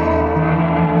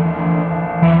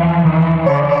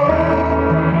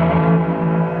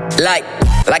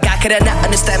 Like I could I not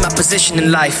understand my position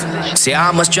in life? See, I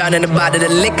almost drowned in the bottle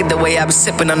of liquor the way I was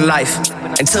sipping on life.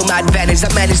 Until my advantage,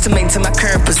 I managed to maintain my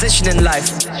current position in life.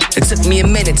 It took me a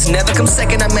minute to never come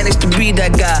second, I managed to be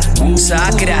that guy. So how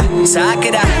could I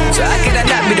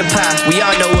not be the pie? We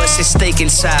all know what's at stake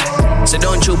inside. So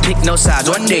don't you pick no sides.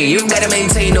 One day you gotta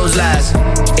maintain those lies.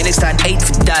 En ik sta 8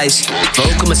 for dice. Maar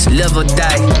ook om eens love or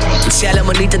die. Ik zie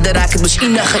allemaal niet dat de raak het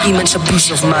misschien nog iemand zijn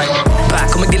peace of mind. Pa,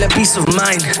 kom ik deel een peace of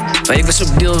mind. Maar ik was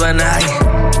op deel van hij.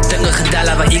 Dingen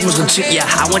gedaan waar ik moest gaan check.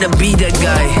 Yeah, I wanna be that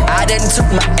guy. I then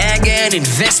took my anger and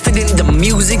invested in the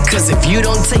music. Cause if you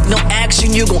don't take no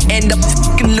action, you gon' end up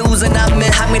fucking losing. I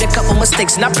made a couple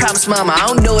mistakes and I promised mama I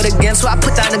don't do it again. So I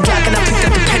put down the Glock and I picked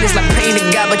up the pen. It's like praying to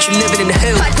God, but you living in the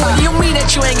hill. Like, what do you mean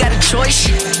that you ain't got a choice?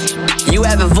 You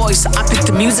have a voice, so I picked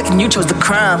the music and you chose the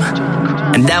crime.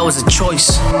 And that was a choice.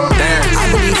 Damn. I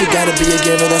believe you gotta be a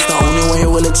giver, that's the only way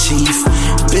you will achieve.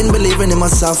 Been believing in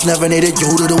myself, never needed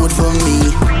you to do it for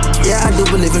me. Yeah, I do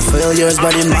believe in failures,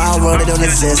 but in my world they don't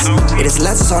exist. It is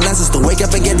lessons on lessons to wake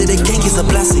up and get to the king is a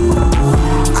blessing.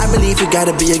 I believe you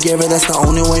gotta be a giver, that's the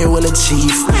only way you will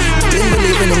achieve. Been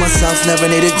believing in myself, never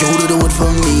needed you to do it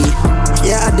for me.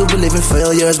 Yeah, I do believe in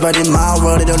failures, but in my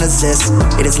world they don't exist.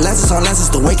 It is lessons on lessons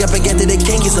to wake up and get to the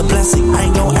king is a blessing. I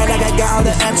ain't gon' act like I got all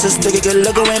the answers. Take a good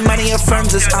look at where money and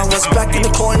friends is. I was back in the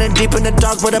corner, deep in the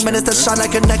dark, but a minute that shine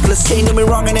like a necklace. Can't do me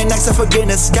wrong and then ask for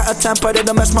forgiveness. Got a temper that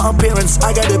don't match my appearance.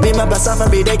 I gotta be my best self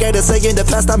and be they gotta say in the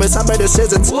past I made some better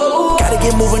decisions. Gotta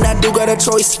get moving, I do got a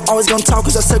choice. Always gonna talk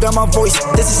cause I still got my voice.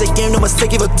 This is a game, no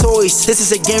mistake for toys. This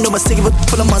is a game, no mistake for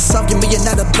full of myself. Give me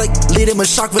another plate. Lead him with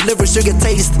shock with liver, sugar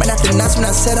taste. Man, nothing that's when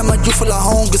I said I'm a you full of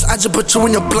home, cause I just put you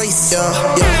in your place. Yeah.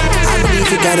 I believe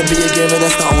you gotta be a giver,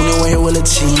 that's the only way you will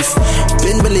achieve.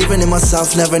 Been believing in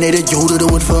myself, never needed you to do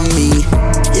it for me.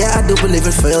 Yeah, I do believe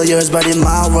in failures, but in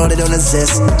my world they don't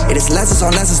exist. It is lessons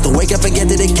on lessons to wake up and get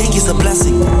to the king is a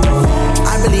blessing.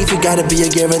 I believe you gotta be a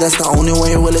giver, that's the only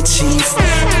way you will achieve.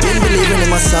 Been believing in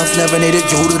myself, never needed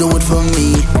you to do it for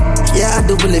me. Yeah, I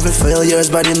do believe in failures,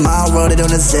 but in my world they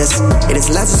don't exist. It is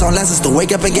lessons on lessons to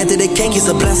wake up and get to the king is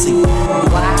a blessing.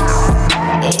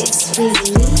 Wow, it's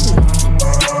really me.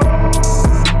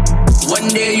 One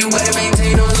day you gotta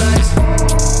maintain those lies.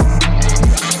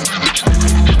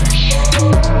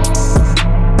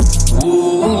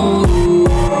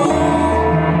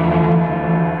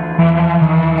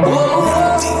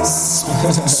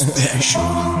 Special.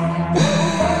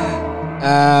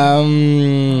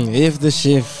 Heeft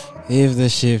the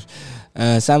shift.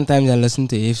 Sometimes I listen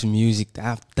to Heef's music.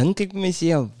 Daar denk ik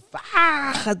mezelf,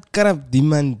 waar gaat krap die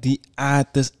man, die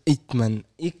artist uit, man?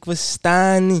 Ik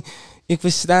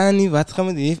versta niet wat gaan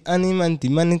we die Heef aan, man. Die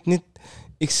man is niet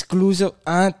exclusive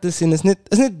artist and it's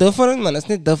not different, man. It's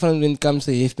not different when it comes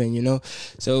to Heef, man, you know.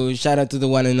 So shout out to the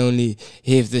one and only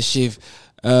Heef the Shift.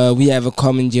 We have a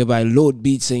comment here by Lord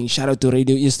Beat saying shout out to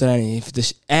Radio Eastern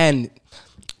and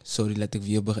sorry, laat ik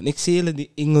weer beginnen. Ik zie jullie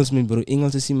die Engels, mijn bro.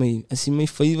 Engels is mijn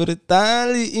favorite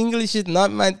taal. English is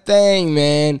not my thing,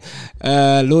 man.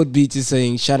 Lord Beat is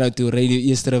saying shout out to Radio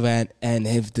Eastern and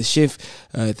Heef the Shift.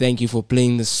 Thank you for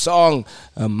playing the song.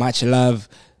 Much love.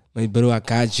 My bro, I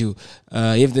got you.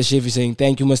 Heef the Shift is saying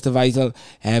thank you, Mr. Vital.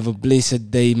 Have a blessed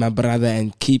day, my brother,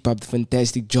 and keep up the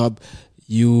fantastic job.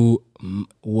 You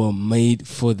were made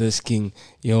for this, King.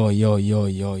 Yo.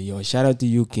 Shout out to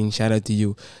you, King. Shout out to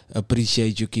you.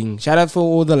 Appreciate you, King. Shout out for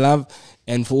all the love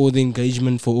and for all the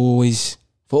engagement, for always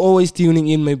tuning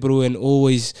in, my bro, and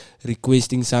always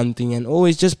requesting something and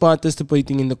always just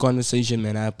participating in the conversation,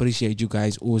 man. I appreciate you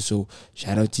guys also.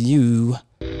 Shout out to you.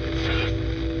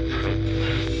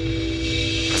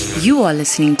 You are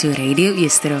listening to Radio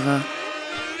Easterova.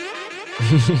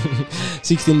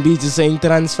 16 Beats is saying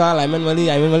Transvaal. I'm in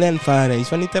Wally Fara. He's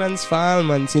funny Transvaal,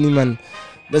 man. Sini man.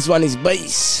 This one is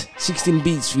bass. 16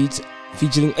 Beats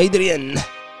featuring Adrian.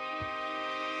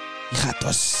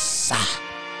 Gatos.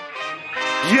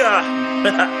 Yeah.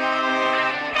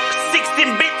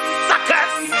 16 Beats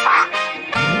suckers.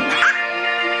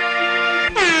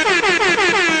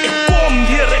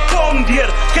 Kom hier,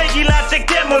 kijk je laat ik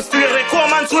demonstreren.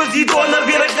 Kom aan zoals die donor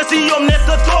weer, ik zie om net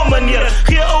te tom meneer.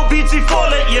 Geen ambitie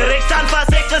volle eer, ik sta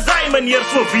vast, ik zei meneer.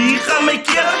 Voor wie gaan mij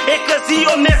keren, ik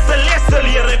zie om net te lessen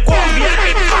leren. Kom weer,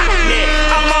 ik vat nee,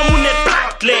 allemaal moet net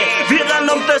plat lee. Weer dan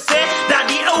om te zeggen, dat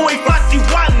die ouwe vat die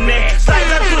one nee. Zij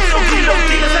dat doet zo kilo,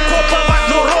 die is een koppen wat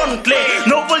nog rond lee.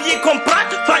 Nou wil je kom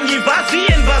praat, van je was wie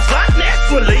en was wat nee.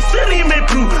 Voor luister niet mee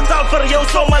broer, zal voor jou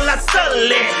zomaar laat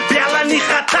stillen. Bella niet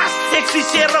gaat tas, ik zie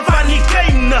sheriff van die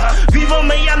game. Wie wil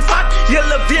mij aanvat,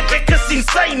 jullie weet ik is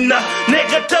insane.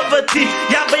 Negativity,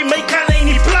 ja bij mij kan hij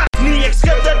niet plaats. Nie, ik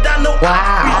schud er dan ook af.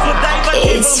 Wie zo die wat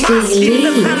je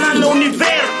wil maak, die gaan aan nou niet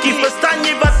werken.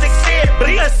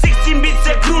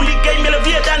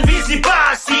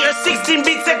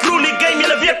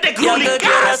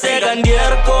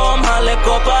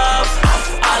 kop af.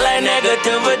 Allerlei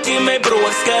negativity, my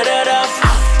broers, cut it off.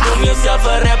 Noem jezelf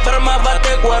een rapper, maar wat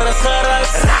ik hoor is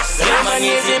geras. Ja man,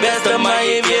 je is die beste, maar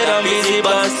je weer een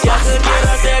visiebas. Ja, keer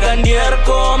als ik aan dier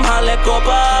kom, haal ik kop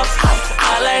af.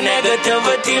 Allerlei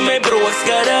negativity, my broers,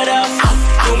 cut it off.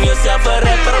 Noem jezelf een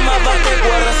rapper, maar wat ik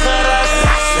hoor is geras.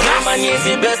 Ja man, je is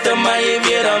die beste, maar je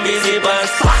weer een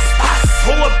visiebas.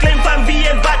 Hou op claim van wie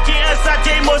en wat je is, dat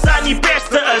jy mos aan die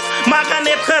beste is. Maak aan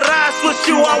net geraas, voor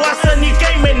Chihuahuas in die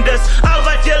game en dus al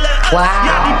wat jylle is.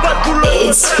 Ja, die pitbull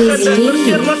is terug en dus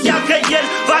verkeer mos elke een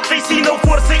wat wij zien nou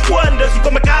voor sy oon. Dus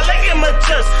kom ek al in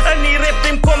images, in die rap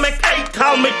team kom ek uit,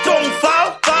 haal my tong val.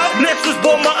 Net soos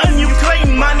bomme in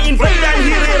Ukraine man, invade dan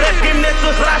hier in rap game net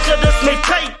soos Russia, dus my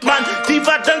tijd man. Die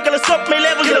wat dink hulle stop my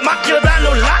level, jylle maak jylle dan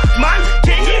nou laat man.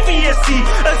 Ken jy wie jy sien,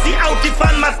 is die outie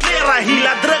van Matlera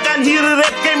Hila, druk aan hier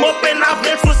rap game op en af,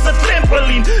 net soos een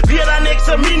trampoline. Weer aan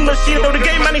examine machine, nou de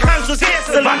game aan die gang soos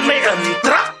Hesselie. Wat my in die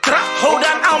trap, hou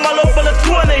dan allemaal op hulle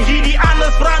trone hier. Die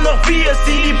anders vraag nog wie is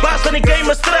die, die baas van die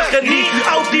game is terug en die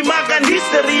outie maak aan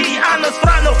history. Die anders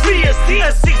vraag nog wie is die,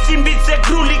 een 16 beats ek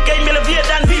roelie game, jylle weet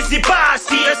dan wie is die baas.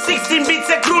 Die een 16 beats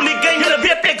ek roelie game, jylle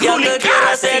weet ek roelie kaas. Ja, keer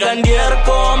as ek aan dier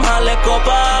kom, haal ek kop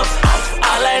af.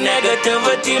 Allerlei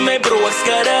negativity, my broers,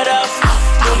 cut it off.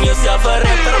 Noem jezelf een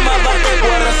rapper, maar wat ik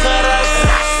hoor is geras.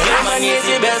 Ja man, je is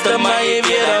die beste, maar je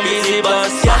weer een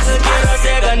visiebas. Ja, keer als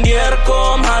ik aan dier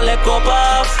kom, haal ik kop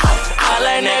af.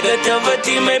 Allerlei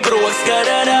negativity, my broers, cut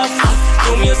it off.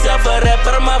 Noem jezelf een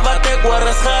rapper, maar wat ik hoor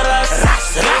is geras.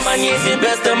 Ja man, je is die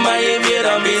beste, maar je weer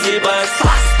een visiebas.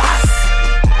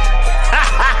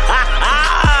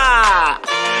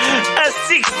 Een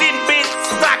 16-bit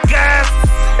zakkers.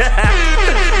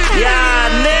 Ja,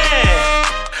 nee.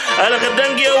 Hulle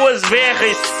gedink jou is weg,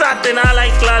 hy sat in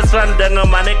allerlei klas van dinge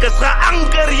man. Ek is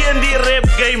geanker hier in die rap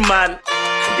game man.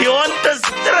 Die hond is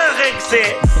terug, ek sê.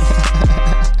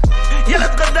 Julle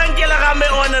het gedink julle gaan my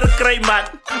onderkry man,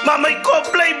 maar my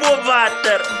kop bly bo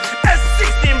water. Is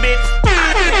 16-bit.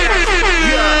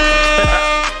 Ja.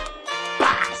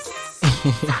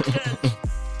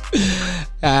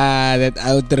 That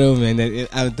outro man, that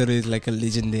outro is like a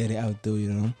legendary outro, you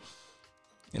know.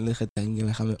 Julle gedink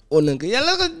julle gaan my onderkry.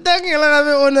 Julle gedink julle gaan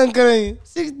my onderkry.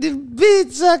 16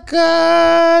 beats,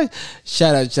 sucker.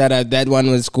 Shout out. That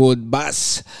one was called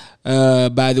Bass.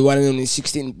 By the one and only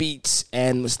 16 beats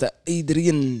and Mr.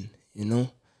 Adrian, you know.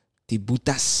 Die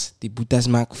Boetas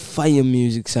maak fire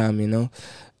music saam, you know.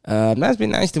 Must be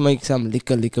nice to make some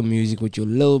liquor music with your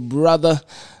little brother.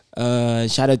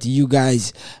 Shout out to you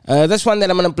guys. This one that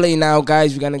I'm gonna play now,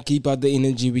 guys. We're gonna keep out the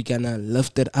energy. We're gonna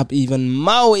lift it up even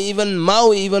more.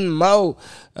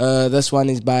 This one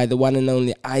is by the one and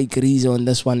only Ike Rizzo, and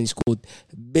this one is called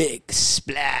Big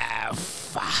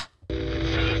Splaff.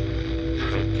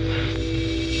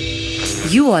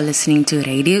 You are listening to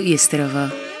Radio East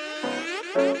River.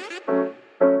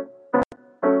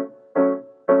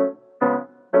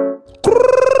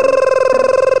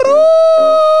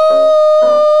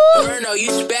 You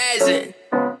spazzing.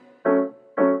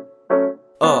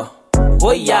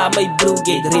 Oh ja, my broer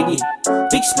get ready.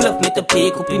 Big spliff met de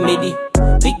peek op die midi.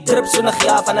 Big drip zonnig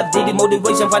ja vanaf Diddy.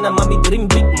 Motivation van een mami dream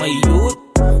big my youth.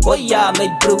 Oh ja,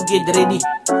 my broer get ready.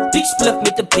 Big spliff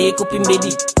met de peek op die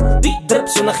midi. Big drip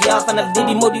zonnig ja vanaf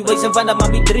Diddy. Motivation van een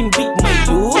mami dream big my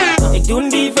youth. Ik doe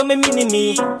die van mijn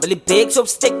mini-me. Wil die peeks op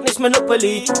stickness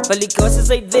monopoly. Wil die curses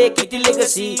uit weg, met die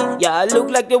legacy. Yeah, I look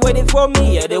like they waiting for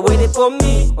me. Yeah, they waiting for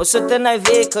me. O zitten hij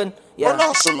weken. Ja,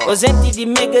 o zet die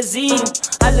magazine.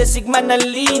 Alles ik man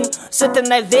alleen. Zitten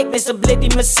hij weg met zijn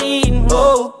bloody machine.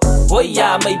 Oh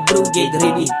ja, my broer get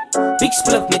ready. Big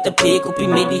spliff met de peek op die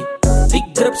midi. Big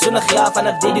drip zonnig ja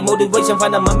vanaf Diddy. Motivation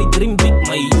van een mami dream big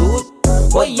my youth.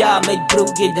 Oh ja, my broer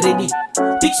get ready.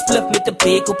 Big spliff met de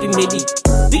peek op die midi.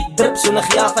 Big drip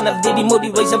zonnig ja vanaf Diddy.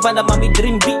 Motivation van een mami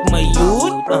dream big my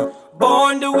youth.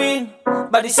 Born to win,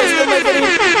 but the system is dream.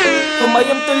 For my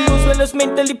to lose, well is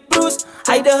mentally bruised.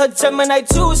 Hij de hut zijn en hij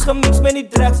choose, gemixt met die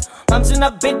drugs. Mam ze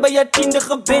naar bed bij je 10e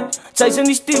gebed. Zij zijn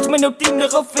die streets met jouw 10e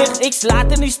gevecht. Ik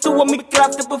slaat in die stoel om mijn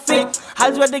kracht te perfect.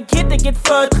 Als wat ik get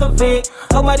voort geweest.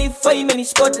 Hou maar die fame in die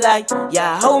spotlight.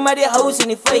 Ja, hou maar die house in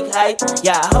die fakeheid.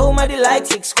 Ja, hou maar die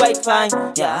likes, it's quite fine.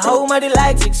 Ja, hou maar die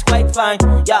likes, it's quite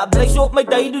fine. Ja, blijf zo op mijn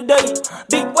day to day.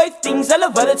 Big wave things, alle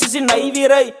valletjes in Navy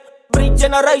rij. Breed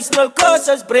generational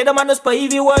curses, breda man is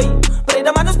pavy way.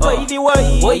 Breda man is pavy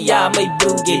way. Oh ja, my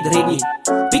broer get ready.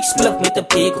 Big spliff met de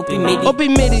peek op die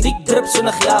midi. Big drip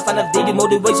zonnig ja vanaf Diddy.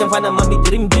 Motivation van een mami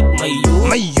dream big my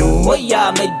youth. Oh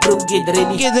ja, my broer get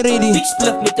ready. Big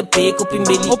spliff met de peek op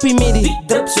die midi. Big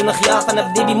drip zonnig ja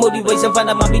vanaf Diddy. Motivation van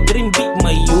een mami dream big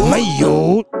my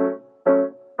youth.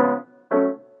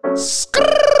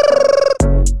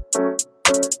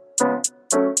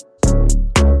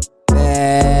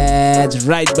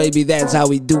 right, baby. That's how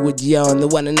we do it here on the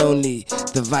one and only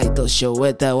The Vital Show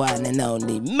with the one and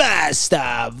only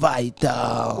Master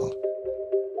Vital.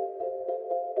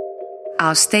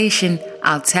 Our station,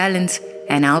 our talent,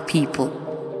 and our people.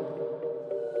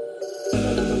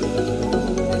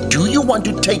 Do you want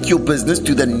to take your business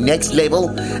to the next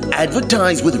level?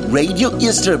 Advertise with Radio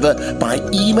East River by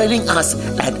emailing us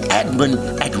at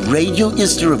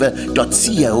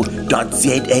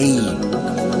admin@radioeastriver.co.za.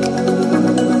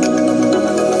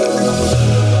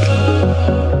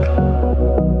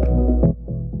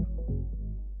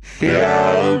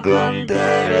 Welkom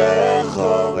terug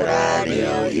op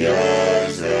Radio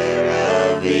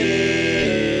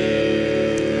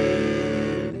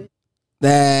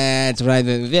That's right,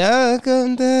 man.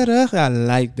 Welcome terug. I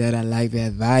like that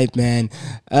vibe, man.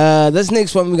 This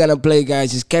next one we're gonna play,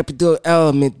 guys, is Capital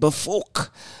L met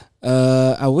Befok.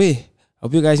 Away.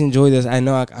 Hope you guys enjoy this. I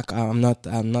know I'm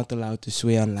not allowed to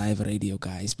swear on live radio,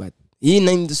 guys, but he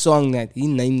named the song that. He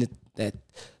named it that.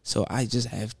 So I just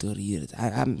have to read it.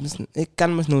 I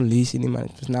can must no lezen anymore.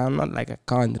 Now I'm not like I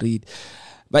can't read.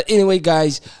 But anyway,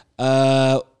 guys,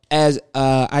 as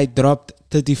I dropped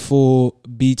 34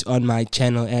 beats on my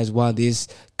channel as well. There's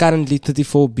currently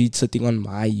 34 beats sitting on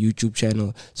my YouTube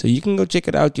channel. So you can go check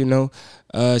it out,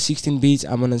 16 beats.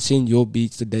 I'm going to send your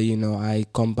beats today, I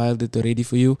compiled it already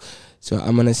for you. So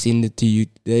I'm going to send it to you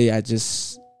today. I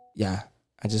just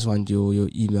want your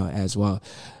email as well.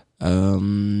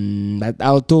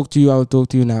 I'll talk to you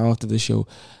now after the show.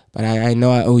 But I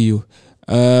know I owe you.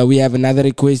 We have another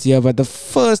request here, but the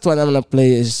first one I'm gonna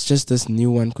play is just this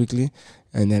new one quickly,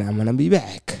 and then I'm gonna be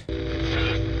back.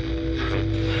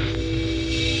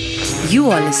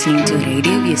 You are listening to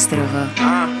Radio East River.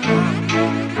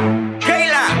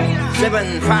 Kayla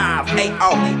 7580.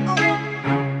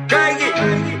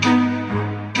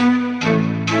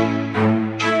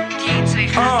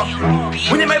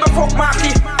 Wanneer mij befok maakt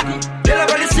die. Willen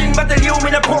wel eens zien wat de leeuw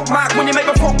met een brok maakt. Wanneer mij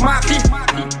befok maakt die.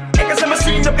 Ik kan ze maar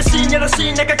zien op je zien, jullie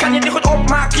zien. Ik kan je niet goed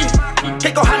opmaken.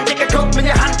 Kijk al hand, ik koop met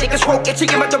je hand. Ik schok, ik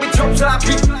zie je met op je drop slaap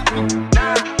die.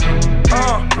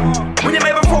 Wanneer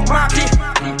mij befok maakt die.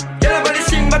 Willen wel eens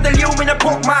zien wat de leeuw met een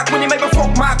brok maakt. Wanneer mij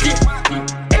befok maakt die.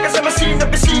 Ik kan ze maar zien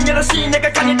op je zien, jullie zien.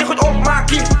 Ik kan je niet goed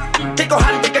opmaken. Kijk al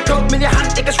hand, ik koop met je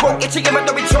hand. Ik schok, ik zie je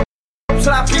met op je drop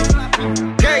slaap die.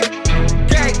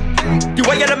 Die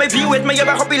waar je mij view het, maar je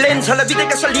weg op je lens. Hallo weet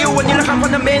ik als een leeuw en je lichaam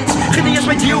van een mens. Genie is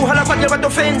met you, hallo van je wat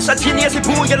offense. Als genie is je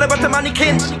boer, jullie wat de man niet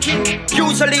kent.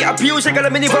 Usually abuse, ik alle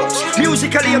mini votes.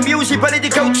 Musically abuse, but the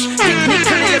coach.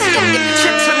 Technically is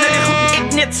shit, zijn jullie goed.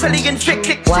 Ik net, zal je een fik.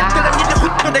 Ik zit er niet de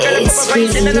goed, want ik ga het op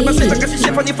wijs. En dan was het, als je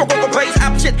shit van die fok op wijs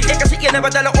afzit. Ik als ik je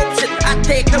wat alle opzit.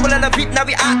 Atek, nou wil alle beat, nou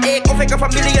wie A-ek. Of ik een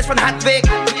familie is van Hartweg.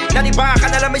 Naar die bar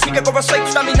gaan alle muziek, ik op een sleep.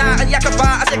 Stamina en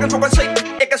jakkenbaar, als ik een voor een sleep.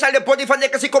 Ik als alle body van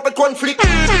ik als ik op het conflict. Ik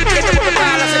heb op het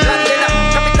baal als een Mandela.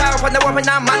 Kapitaal van de woman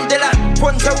naar Mandela.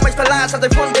 Bonzo, meestal laatst als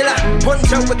een Fondela.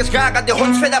 Bonzo, ik is graag aan de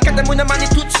hond verder. Ik heb de moeder man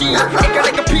niet toetsie. Ik heb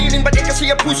lekker peeling, maar ik kan zie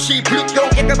je pussy.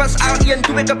 Bloedjong, ik heb als alien.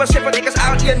 Toen ik heb besef, want ik is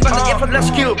alien. Want ik heb een les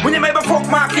skill. Moet je mij befok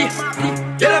maken?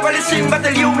 Jullie willen zien wat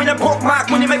de leeuw in een brok maakt.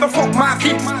 Moet je mij befok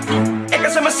maken? Ik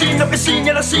kan ze maar zien op je zien,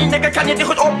 jullie zien. Ik kan je niet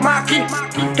goed opmaken.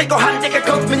 Kijk al hand, ik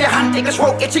koop met je hand. Ik is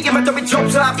schok, ik zie je met op je drop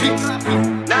slaapje.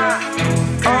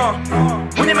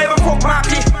 Moet je mij befok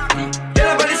maken?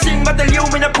 Jullie willen zien wat de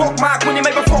leeuw in een brok maakt. Moet je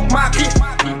mij befok maken?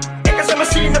 Ik kan ze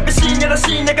maar zien op je zien, jullie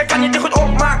zien. Ik kan je niet goed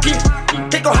opmaken.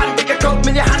 Kijk al hand, ik koop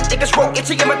met je hand. Ik is schok, ik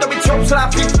zie je met op je drop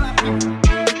slaapje.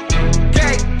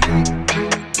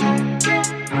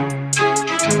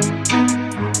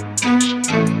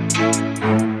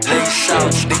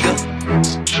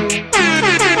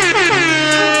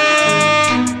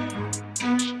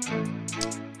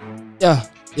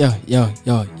 Yo.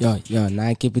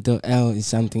 Now Capital L is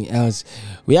something else.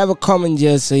 We have a comment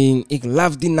here saying, ik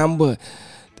love die number.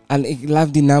 En ik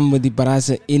love die number, die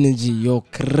parasa energy. Yo,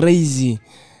 crazy.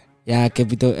 Yeah,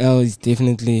 Capital L is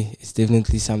definitely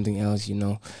something else,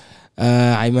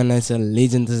 Ayman is a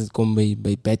legend as it comes by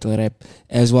battle rap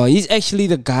as well. He's actually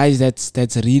the guy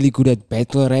that's really good at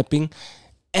battle rapping.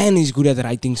 And he's good at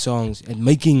writing songs and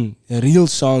making real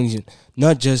songs,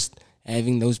 not just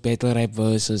having those battle rap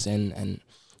verses and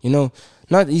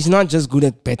he's not just good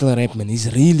at battle rap, man. He's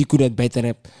really good at battle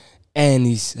rap and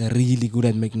he's really good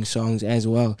at making songs as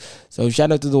well. So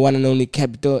shout out to the one and only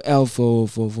Capital L for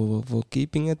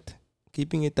keeping it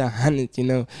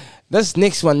 100, This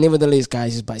next one, nevertheless,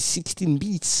 guys, is by 16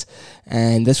 Beats.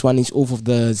 And this one is off of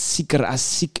the Seeker as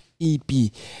Sick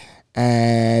EP.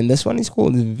 And this one is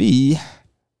called V.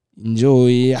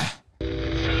 Enjoy.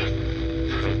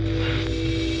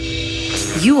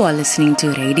 You are listening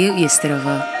to Radio East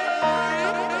River.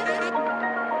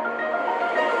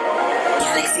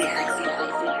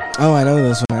 Oh, I know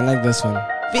this one. I like this one.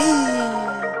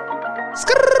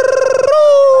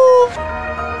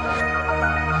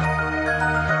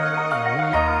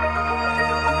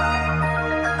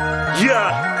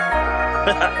 Yeah.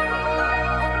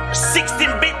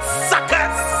 16-bit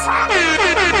suckers.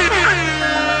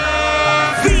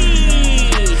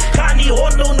 Wie? Ga niet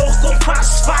honden nog kom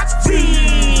vastvat.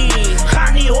 Wie?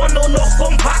 Ga niet honden nog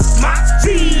kom vastmaak.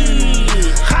 Wie?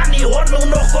 Ga niet honden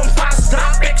nog kom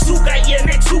vastdrap. Ik zoek hij en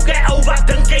ik zoek hij over.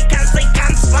 Denk ik kan zijn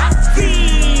kans vat.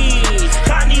 Wie?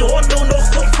 Ga niet honden nog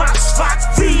kom vastvat.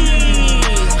 Wie?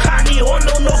 Ga niet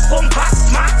honden nog kom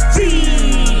vastmaak.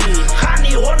 Wie? Ga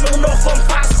niet honden nog kom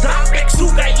vastdrap. Ik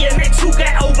zoek hij en ik zoek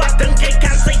hij over. Denk ik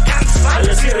kan zijn kans vat.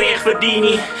 Alles is recht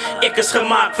verdien. Ik is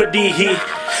gemaakt voor die hier.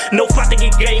 Nou vat ik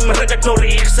die game, red ik nou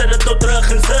recht, zet het nou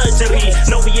terug in surgery.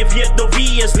 Nou wie je weet, nou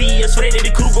wie is vrede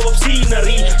die kroegen op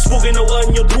scenery. Spook je nou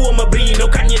in je dromen, brie, nou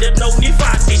kan je dit nou niet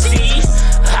vatten zien.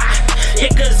 Ha,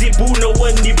 ik is die boe nou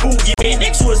in die boogie man.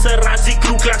 Ik zoals een razzie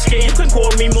kroeklaks geen. Je kunt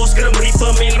gewoon mijn mosgrim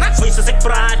riepen man. Raak wees als ik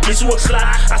praat, je zo ik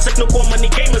sla. Als ik nou kom en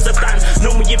die game is het aan.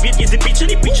 Nou moet je weet, je is die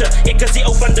picture. Ik is die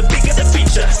ook van de bigger the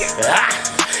picture. Ha.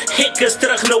 Ik is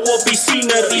terug nou op die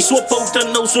scenery. Zo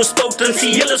poten, nou zo stoten.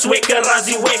 Zie hele zwikker als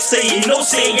die weg zei. Nou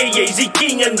zei je zie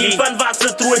king en die. Van wat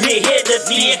ze troen, nee, heet het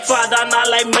niet. Ik vaar dan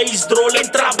allerlei meisdrol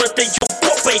en trap het in je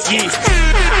poppetje.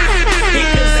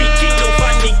 Ik is die king nou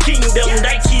van die kingdom.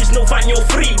 Dat kies nou van je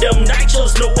freedom. Dat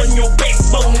chills nou in je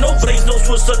backbone. Nou brains nou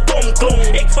zoals een tomtom.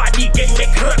 Ik vaar die game,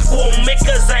 ik ruk om. Ik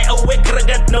is hij, oh ik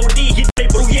ruk het nou. Die hit, nee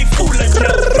bro, je voelt het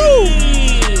nou.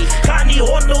 Ga die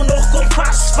honden nog kom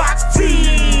vastvat.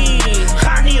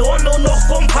 Ga die honden nog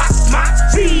kom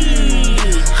vastmaak.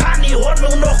 Ga die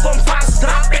honden nog kom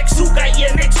vastdrap. Ik zoek hij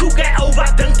en ik zoek hij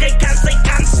over. Denk ik kan zijn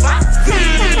kans vat.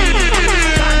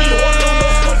 Ga die honden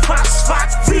nog kom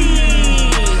vastvat.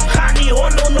 Ga die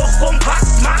honden nog kom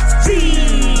vastmaak.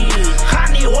 Ga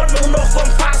die honden nog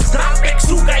kom vastdrap. Ik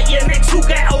zoek hij en ik zoek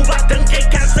hij over. Denk ik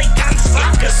kan zijn kans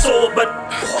vat. Ik is sober.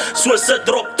 Zoals ze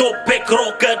dropt op, ik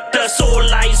rock het. Zo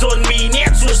lies on me,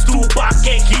 net zoals Tupac,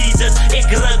 ik heet het. Ik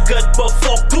ruk het,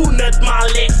 befok, doen het, maar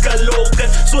lekker loken.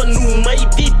 Zo noem mij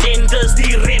die dentist,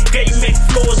 die rap game, ik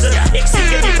flozen. Ik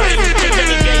zie in die brain, check in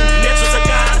die game. Net zoals een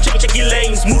kaart, check die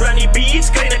lanes. Moer aan die beats,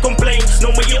 krijg ik complaints.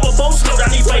 Nou moet je opbouw, slow dan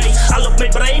die bane. Al op mijn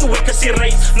brain, hoe ik is die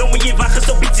race. Nou moet je wachten,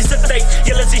 zo iets is het tijd.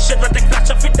 Jullie zien shit wat ik praat,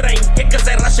 je vertrain. Ik is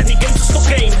een ras in die game, zo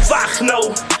cocaine. Wacht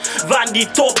nou, want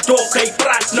die top dog, hij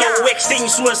praat nou. Ik sting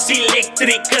zoals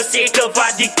elektrieke, zeker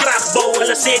wat die kracht bouw.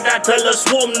 Hulle sê dat hulle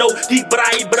swom nou, die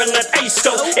braai bring het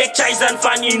ijskoud. Ik chase dan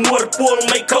van die Noordpool,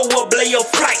 my koue bly op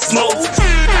flight mode.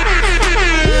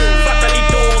 Wat al die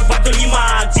dog, wat wil je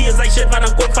maak? Zie je zijn shit wat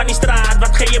dan komt van die straat.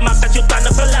 Wat ga je maak als je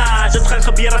tanden verlaat? Het gaat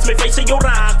gebeuren als mijn face in jou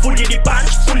raak. Voel je die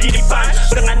punch, voel je die punch?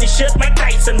 Bring aan die shit, my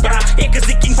Tyson braak. Ik is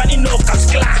die king van die knockouts,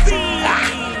 klaar.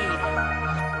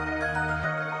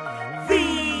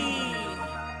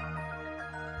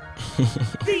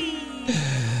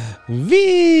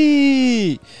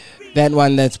 V. That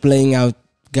one that's playing out,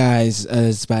 guys,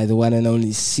 is by the one and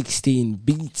only 16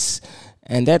 Beats,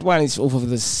 and that one is off of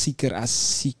the Seeker as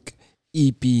Seek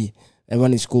EP. That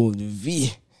one is called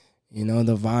V. You know,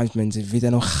 the vibes, man. Ze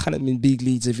weten nog gaan het met big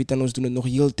leads. Ze weten ons doen het nog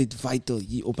heel tijd Vital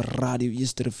hier op Radio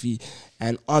Yesterday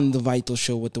and on the Vital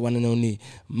Show with the one and only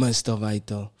Mr.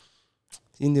 Vital.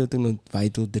 Zien jullie toen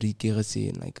Vital 3 keer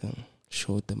gezien, like a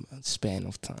short span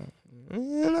of time.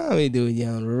 You know how we do it,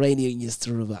 yeah. Radio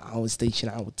Yesterday, our station,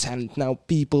 our talent now,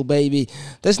 people, baby.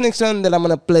 This next one that I'm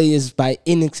gonna play is by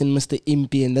Enix and Mr.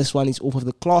 Impy, and this one is off of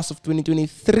the Class of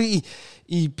 2023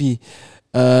 EP.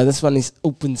 This one is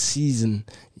Open Season.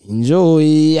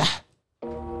 Enjoy.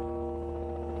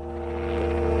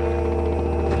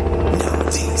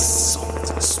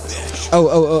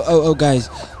 Oh, guys.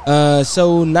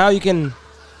 So now you can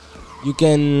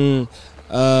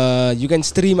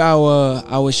stream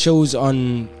our shows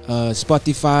on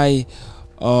Spotify,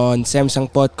 on Samsung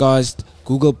Podcast,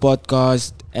 Google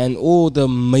Podcast, and all the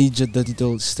major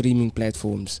digital streaming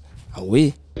platforms.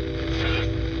 Away.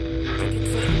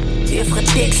 Heeft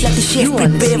getekst, laat die chef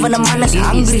prepare, want een man is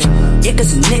hungry. Ik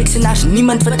is niks en als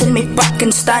niemand wat in mijn pad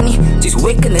kan staan nie. Ze is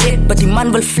wake en red, but die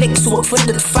man wil flex, so ek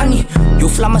vind het funny. Jou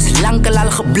vlam is lankel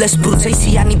al geblus, broed, sy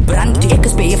sê aan die brand. Ek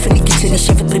is by je van die kitchen, die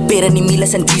chef het prepare en die meal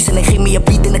is en dies. En hy geef me een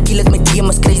beat en ek kill het met die,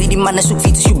 maar crazy, die man is soek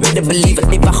fiets, you better believe it.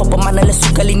 Nee, wacht op een man, hulle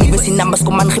soek al die nieuwe, sien numbers,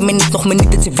 kom aan, geen minuut, nog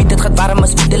minuut, het sy weet, het gaat warm,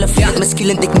 as weet, hulle veel het, my skill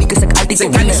en techniek is ek altijd te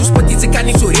winnen. Sy kan nie so spot, sy kan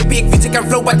nie so happy, ek weet, sy kan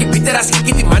flow, wat die beater as ek,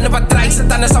 die mannen wat draai, sy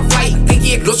dan is aan fly. Kijk,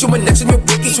 ek los jou my niks in jou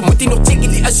blikkie, so moet jy nog check,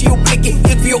 die is jou blikkie.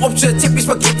 Ek vir jou op, so chippies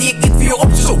spaghetti, ek eet vir jou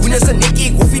op, so hoen is een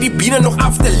nekkie, ek hoef hier die bienen nog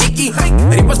af te likkie.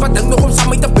 Rippers wat dink nog om saam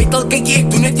met te battle. Kyk jy,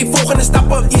 ek doen net die volgende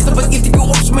stappe. Eerste was interview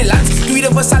op my lands.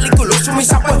 Tweede was al ek los vir my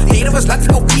sappe. Derde was laat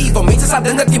ek op die, want mense sal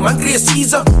dink dat die man kreeg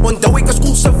Caesar. Onthou ek as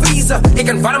koelse vriezer. Ek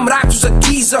kan warm raak soos 'n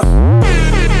geyser.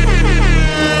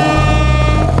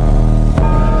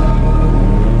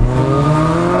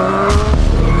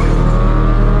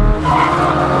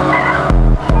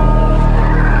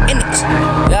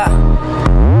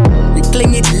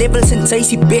 Levels en sy is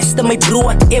die beste, my bro,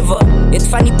 whatever. Het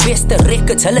van die beste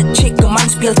records, hulle check, een man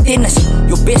speel tennis.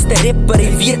 Jou beste rapper,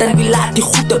 hy weet en wie laat die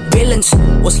goede balance.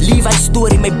 Ons Levi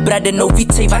story, my brother, nou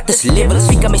weet sy wat is levels.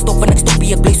 Wie kan my stop en ek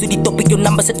stoppie, ek blijf so die topic, jou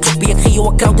numbers het kloppie. Ek gee jou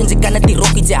een crowd en sy kan het die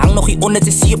rocket, sy hang nog hier onder,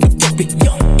 sy sien op die toppie.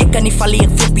 Ek kan nie vallen,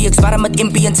 ek floppie, ek zwaar met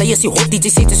MP en sy is die hottie. Sy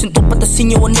sê tussen top, te sien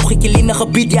jou en nog ek jelene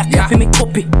gebied, ja, klap in my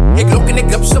koppie. Ek lok en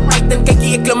ek lip so bright en kyk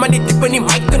jy, ek klim aan die tip in die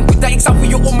mic en Boeta, ek sal vir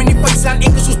jou om in die face aan,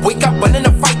 ek is soos boyka binnen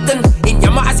en fighten. En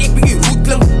jammer as ek by die hoed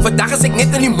klink, vandag is ek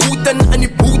net in die mooten, in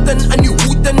die boeten, in die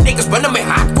hoeten. Ek is binnen my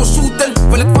hardcore shooten,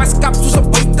 wil ek vastkap soos 'n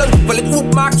buitel, wil ek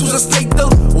oopmaak soos 'n sleutel.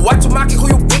 Wat so maak ek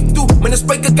gooi jou bek toe, met 'n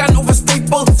spyker kan of 'n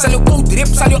stapel. Sal jou koud drip,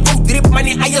 sal jou oud drip, maar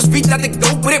nie eiers weet dat ek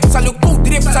dope rip. Sal jou koud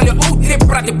drip, sal jou oud drip,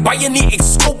 praat jy baie nie, ek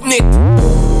skop net.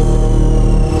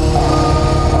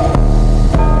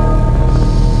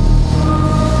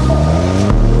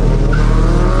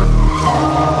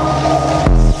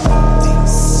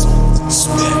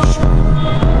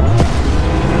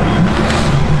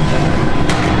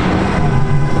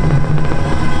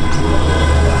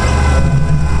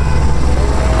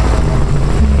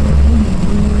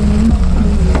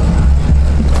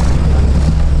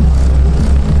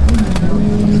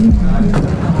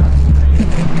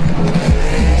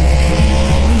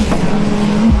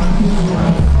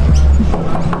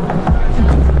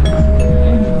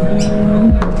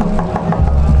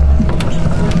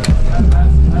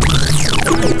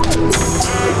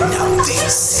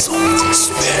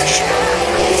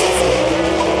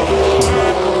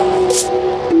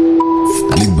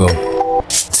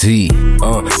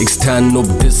 Ek staan op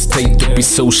dis tyd op die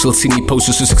social, sien die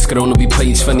posters soos ek scroll op die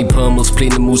page van die pummels, play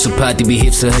die moose party by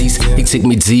hefse huis. Ek sê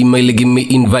my Gmail, ek het my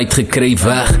invite gekry,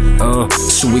 wacht.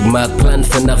 So ek maak plan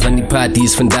vandag van die party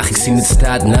is vandag, ek sien het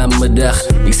staat namiddag.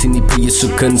 Ek sien die pay so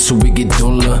kind, so ek het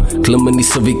dolle, klim in die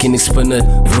civic en ek spin het,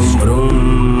 vroom vroom.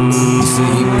 Dis een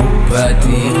hip-hop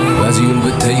party, was die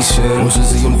invitation, ons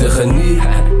is hier om te geniet,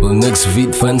 wil niks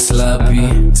weet van slaapie,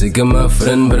 sy kan my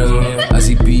vriend bring, as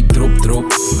die beat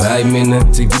drop, bij minne,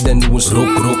 sy weet dan nie ons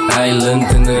rock island,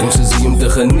 en ons is hier om te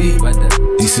geniet,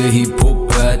 dis een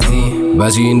hip-hop party,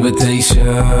 was die invitation,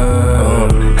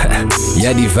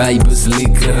 ja die vibe is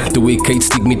lekker, toe ek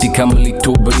uitsteek met die kamelik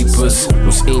toberipers,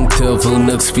 ons eente wil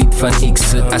niks weet van ek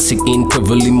sit, as ek eente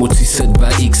wil emotie sit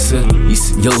waar ek sit,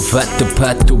 is jyl wat te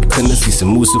pad op kinders, is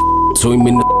een moese zooi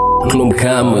minne klomp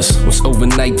kamers, ons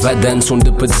overnight wat dan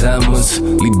sonder pyjamas,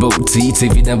 Libotie, sy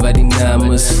weet dan wat die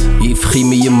naam is, jy vergeet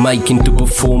my je mic en toe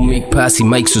perform ek, pas die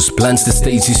mic soos plans, the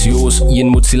stage is yours, een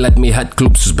moet sy laat my hart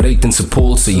klop soos breed in sy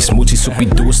polse, is moties op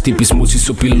die doorstip, is moties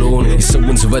op die loon, is so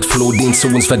ons wat flow den, so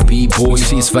ons wat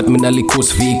b-boys, is wat men al die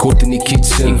koos week hot in die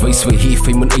kitchen, ek wees vir hef,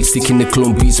 hy moet uitsteek in die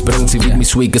klomp beats bring, sy weet my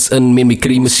swag is in, met my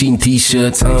cream machine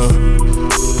t-shirts,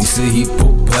 is een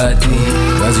hip-hop party,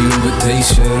 was die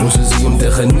invitation, ons is hier om te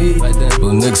geniet,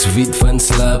 wil niks weet van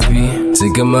slaapie, sy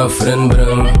kan my vriend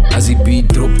bring, as die beat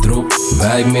drop,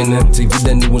 bij minne, sy weet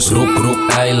dan nie ons rock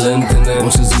island, en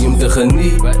ons is hier om te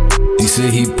geniet, dis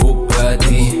een hip-hop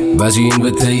party, was die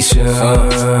invitation,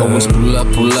 ons pull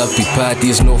up, die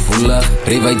party is nog volle,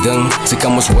 rij ding, sy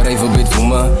kan ons whatever bid voor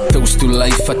me, toast to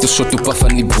life, vat die shot op af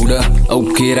van die boede,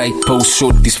 okay right, post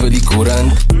shot, dis vir die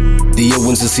korant, die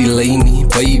jongens is die lanie,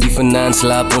 baby vanaan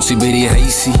slaap ons hier by die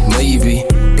huisie, maybe,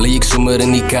 play ek sommer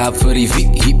in die kaap vir die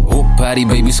hip-hop party,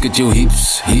 baby skit jou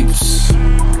hips,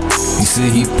 dis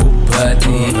een hip-hop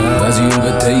party, was die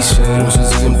invitation, ons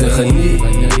is hier om te geniet,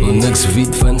 wil niks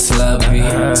weet van slaapie,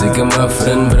 sy kan my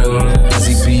vriend bring, as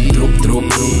die beat drop,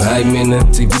 bij minne,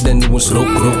 sy weet dan nie ons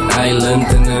rock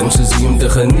island, en ons is hier om te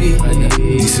geniet,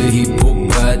 dis een hip-hop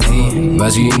party,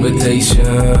 was die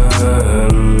invitation,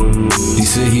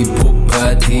 dis een hip-hop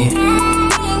party,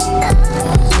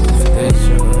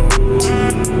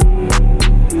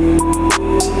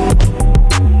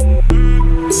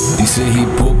 dis een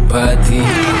hip-hop party.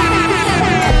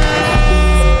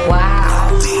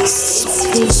 Wow, this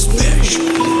song is special.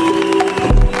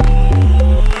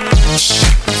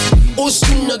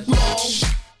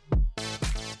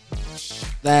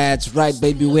 That's right,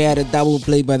 baby. We had a double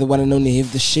play by the one and only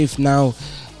Hif the Chef now.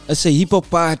 It's a hip hop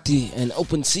party and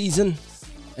open season.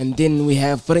 And then we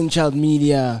have Brainchild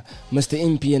Media, Mr.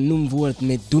 MP and Noemwoord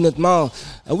met Doen Het Mal.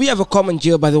 We have a comment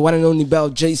here by the one and only Bell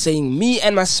J saying, me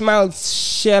and my smile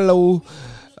shallow,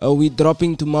 we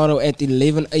dropping tomorrow at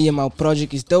 11 a.m. Our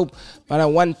project is dope, but I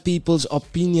want people's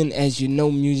opinion. As you know,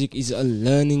 music is a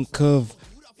learning curve.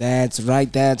 That's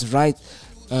right, that's right.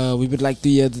 We would like to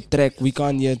hear the track. We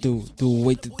can't hear to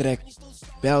wait the track.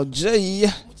 Bell J.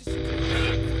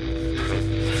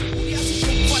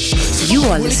 You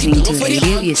are listening to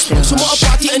Radio Yesterova. Zomaar een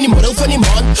party in die middel van die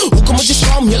maan. Hoekom moet jy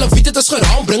skaam? Julle weet het is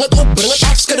geraam. Bring het op, bring het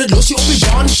af, skid het los hier op die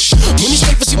baan. Moenie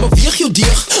skryf as jy beweeg jou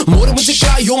deeg. Môre moet jy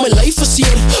klaar, jou my lyf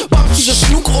verseer. Pak soos 'n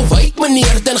snoek of wyk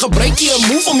meneer. Dan gebruik jy 'n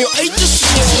move om jou uit te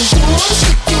sneer. Kom aan,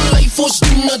 skid jou lyf, ons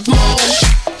doen het maar.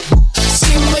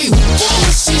 Sê my, hoekom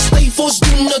is jy styf, ons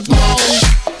doen het maar.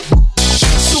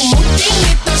 So moet jy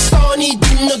net daar staan, nie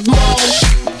doen het maar.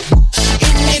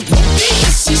 En net hoop jy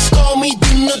is jy skaam, nie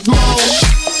doen het maar.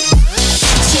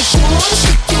 Sê kom aan,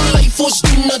 skid jou lyf, ons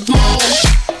doen het maar.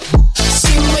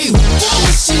 Sê my, hoekom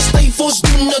is jy styf, ons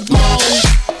doen het maar.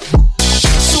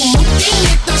 So moet jy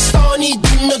net daar staan, nie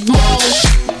doen het maar.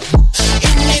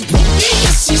 En net hoop jy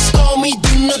is jy skaam, nie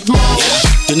doen het maar.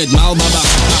 Doen het mal, baba.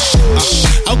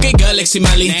 Okay girl, ek sien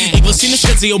Mali. Ek wil sien 'n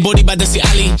skits in jou body, but dis die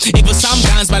alley. Ek wil saam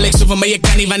dans, maar ek so van my ek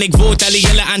kan nie, want ek voel al die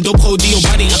hele aan dop gou die jou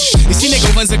body. Jy sien ek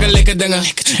hou van sulke lekker dinge.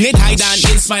 Net hy daar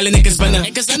in smile en ek is binne.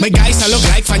 My guys sal ook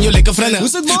like van jou lekker vriende.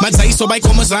 Maar sy so by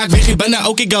kom ons raak weg hier binne.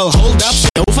 Okay girl, hold up.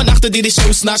 Hou van agter die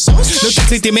show snacks. Nou sit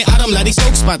sy teen my arm, laat die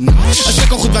soak spat. As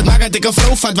ek al goed wat maak dat ek 'n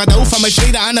vrou vat, wat hou van my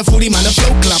vrede aan en voel die man 'n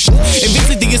flow klap. En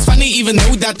weet die is funny, even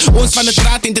know that ons van die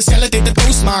straat in dieselfde tyd 'n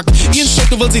toast maak. Een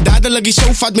shot wil sy dadelik die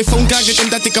show vat, my phone kraak dit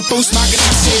omdat ek 'n post maak. En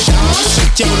ek sê dans,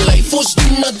 sit jou lyf, ons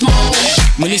doen het mal.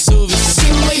 Moenie so wees. Sê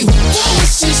my, hoekom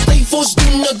is jy styf, ons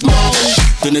doen het mal.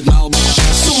 Doen het mal, baba.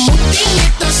 So moet jy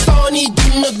net daar staan, nie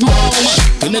doen het mal.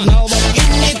 Doen het mal, baba.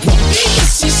 En net hoop jy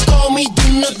is jy skaam, nie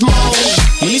doen het mal.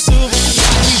 Moenie so wees.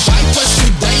 Die vibe was so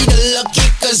duidelik,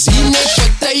 ek is hier net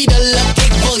verduidelik.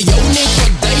 Ek wil jou net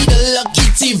verduidelik,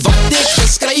 ietsie wat ek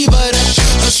geskryf het.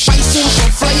 Gespijs en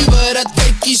flavor, het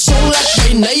kykie so laat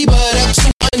my neighbor. Ek so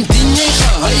indien jy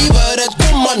gehuiver het,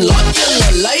 kom aan, laat jylle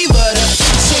lyver het.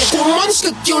 Sê, kom aan,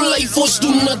 skik jou lyf, ons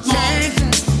doen het maar.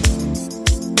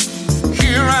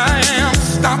 Here I am,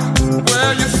 stop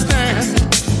where you stand.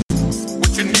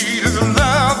 What you need is a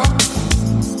lover,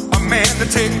 a man to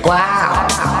take. Wow,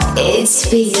 it's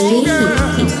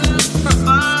Philippe.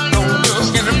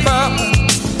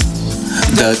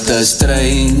 Dit is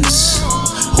strange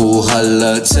hoe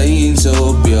hulle change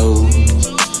op jou.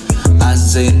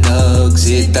 As jy niks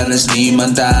het, dan is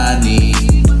niemand daar nie.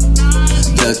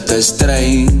 Dit is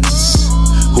strange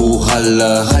hoe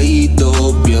hulle hate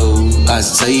op jou.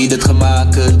 As jy dit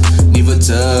gemaakt het, nie wat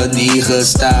jy nie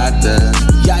gestart het.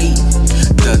 Jy,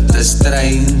 dit is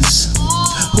strange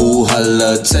hoe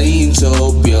hulle change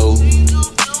op jou.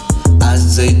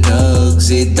 As jy niks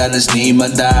het, dan is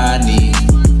niemand daar nie.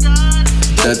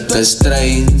 Dit is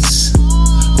strange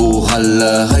hoe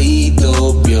hulle hate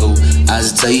op jou.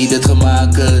 As jy dit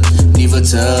gemaakt het, nie wat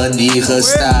jy nie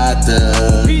gestart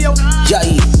het.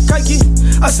 Jy, kykie,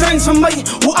 as strange van my,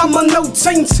 hoe allemaal nou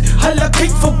change. Hulle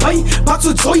kyk voorbij, wat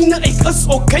so joiner, ek is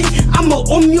okay. Allemaal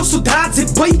om jou, sodra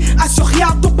dit by. As jou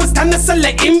geld op is, dan is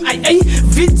hulle MIA.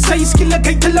 Weet sy, skielik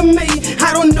uit hulle my.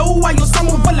 I don't know why, jou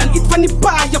samen wil aan iets van die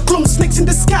paai. Jou klomp snakes in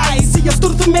the sky. Sê jou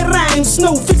stoort vir my rhymes,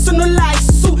 no fix on no lies.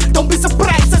 So, don't be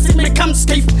surprised as ek my kam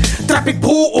skyf. Trap ek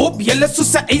bo op, jylle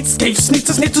soos sy uitskyf. Sniets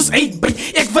is net soos uitbrei,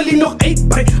 ek wil hier nog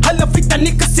uitbrei. Hulle weet dan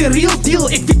ek is die real deal.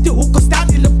 Ek weet die hoek,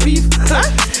 staat jylle brief.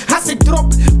 As ek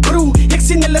drop, bro, ek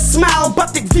sien hulle smile.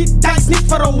 But ek weet, dat is niet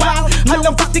for a while.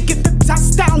 Hulle wat ek het het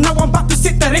style. Now I'm about to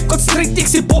set the record straight. Ek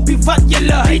sê Bobby, wat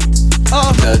jylle heet.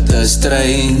 Dit is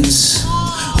strange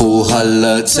hoe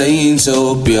hulle change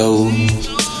op jou.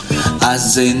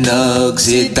 As jy niks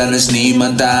het, dan is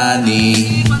niemand daar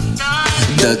nie.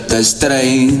 Dit is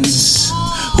strange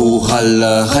hoe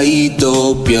hulle hate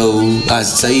op jou.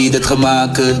 As jy dit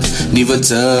gemaakt het, nie wat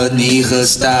jy nie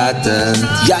gestart het.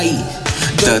 Jy,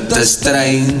 dit is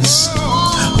strange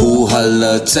hoe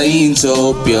hulle change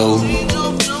op jou.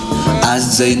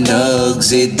 As jy niks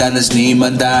het, dan is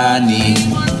niemand daar nie.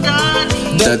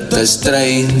 Dit is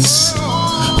strange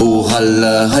hoe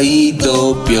hulle hate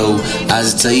op jou.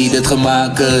 As jy dit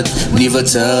gemaakt het, nie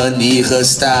wat jy nie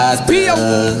gestart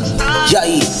het.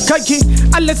 Jy, kykie,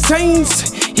 alle change.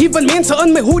 Even mensen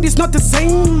in my hood is not the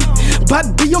same.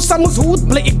 But bij jou samen hoed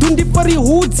blij, ik doen die voor je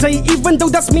hoed zij. Even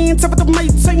though dat mensen wat op mij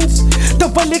change.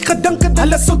 Terwijl ik gedank het,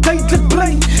 alles zo duidelijk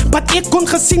blij. But ik kon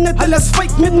gezien het, alles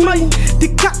fake met mij.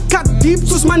 Die kak diep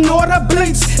zoals mijn Nora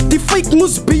Blaze. Die fake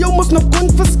moest bij jou moest nog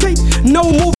confiscate. No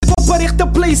move op bericht te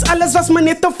play. face. Alles was my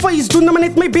net te face. Doen nou maar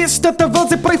net my beste. Terwyl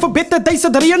sy pray vir beter days.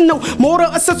 Het reën nou. Môre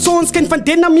is het sonskyn van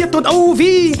Denamie tot OV.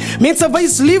 Mense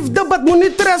wys liefde, but moet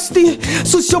nie trust nie.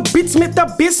 Soos jou beats met die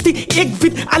bestie. Ek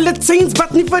weet alle chains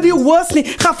wat nie vir die worst nie.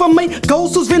 Ga van my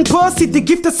goals soos Van Persie. Die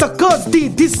gift is a curse.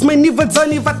 Dis my nieuwe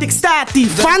journey wat ek start die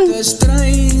van. Dit is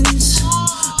trains.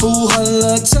 Hoe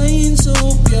hulle chains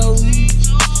op jou.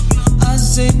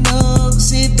 As jy niks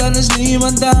het, dan is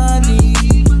niemand daar nie.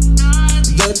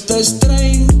 Dit is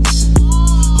trains.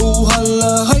 Hoe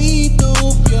hulle heid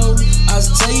op jou. As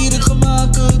jy dit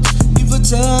gemaakt het, nieuwe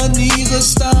journey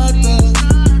gestart het.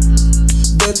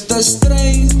 Dit is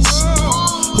trains.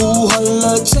 Hoe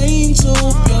hulle chains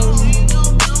op jou.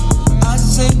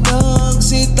 As jy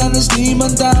niks het, dan is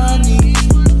niemand daar nie.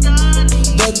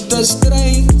 Dit is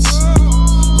trains.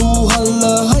 Hoe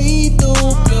hulle heid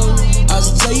op jou.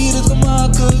 As jy dit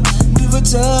gemaakt het, nieuwe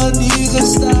journey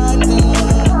gestart het.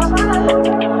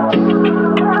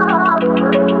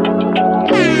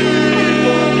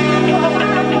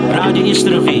 Radio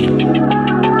Yesterday.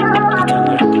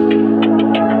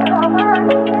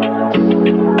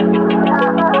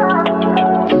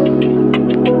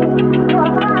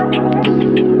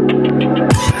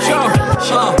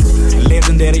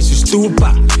 Legendary soos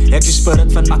Tupac. Ek die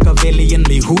spirit van Machiavelli in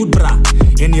my hoed bra.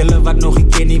 En julle wat nog nie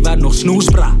ken nie, wat nog snoes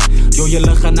bra. Jo,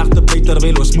 julle gaan achterbij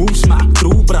terwijl ons moves maak,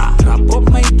 true bra. Rap op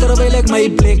my terwijl ek my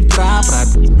plek dra.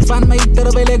 Praat van my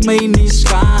terwijl ek my nie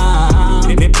skaam.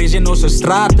 En ek pres in onze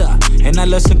straten. En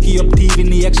alles ekkie op TV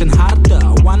nie, ek zijn harte.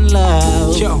 One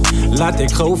love. Yo, laat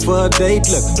ek gauw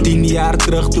verduidelijk. 10 jaar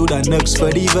terug, toe dan niks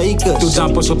vir die weikers. Toe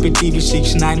zampers op die TV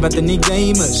 6-9 wat in die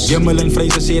game is. Jimmel en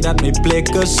Fraser sê dat my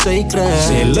plek is sacred.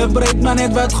 Celebrate man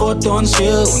net wat God ons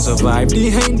gee. Onze vibe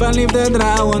die heen van liefde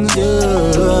dra ons gee.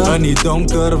 In die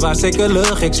donker was ek een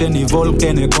lucht. Ek sien die wolk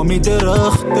en ek kom nie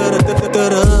terug.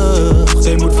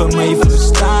 Sy moet vir my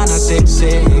verstaan as ek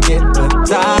sê ek het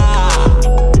betaal.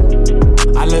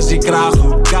 Alles die kraag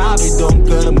hoe kaap die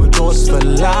donker moet ons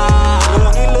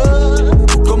verlaat.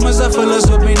 Kom eens af alles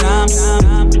op my naam.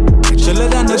 Ek zullen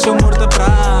dan niks om oor te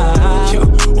praat.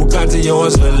 Hoe kan sy jou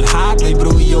ons wil haat? My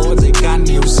broer jou, sy kan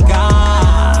jou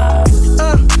skaat.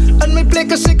 In my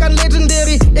plek is ek aan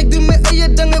legendary. Ek doen my eie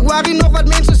ding, ek worry nog wat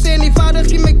mense sê. Die vader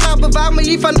gee my kracht, bewaar my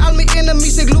hier van al my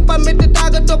enemies. Ek loop aan met die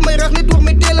target op my rug, net oor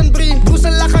my tel en brie.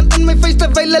 Boese lachen in my face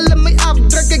terwijl hulle my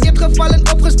afdruk. Ek het gevallen,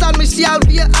 opgestaan, my siel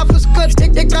weer afgeskut.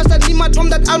 Ek trust aan niemand,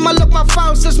 omdat allemaal op my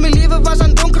vals is. My leven was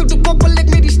aan donker, toe koppel ek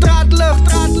met die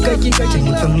straatlucht. Kijk, jy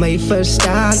moet vir my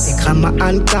verstaan. Ek ga my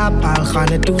aankap, al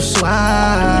gaan het toe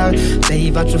zwaar. Sê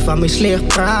wat so van my slecht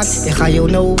praat. Ek ga jou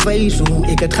nou wees hoe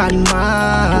ek het gaan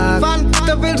maak. Van,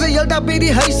 terwijl sy heel daar by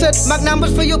die huis sit. Maak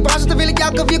namens vir jou bras, terwijl ek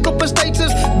elke week op een steeds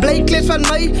is. Bly klets van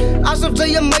my, asof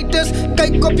sy een meid is.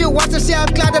 Kyk op jou was en sê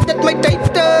al klaar dat dit my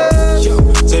tyd is. Yo,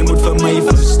 sy moet vir my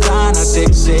verstaan as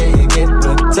ek sê ek het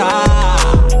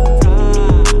betaal.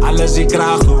 Alles die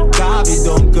kraag hoe kaap die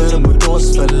donker moet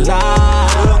ons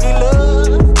verlaat.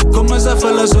 Kom eens af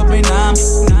alles op my naam.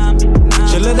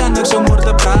 Julle dan niks om oor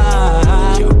te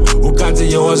praat. Hoe kan sy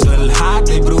jou ons wil haat?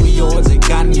 My broer jou, sy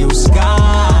kan jou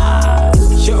skaat.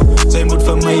 Yo, sy moet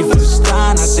vir my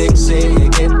verstaan as ek sê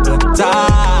ek het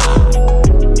betaal.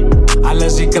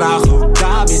 Alles die kraag hoe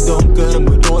kaap die donker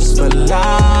moet ons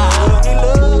verlaat.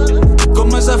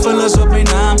 Kom eens af alles op my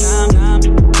naam.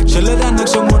 Julle dan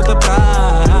niks om oor te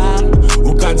praat.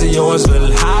 Hoe kan sy jou ons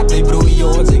wil haat? My broer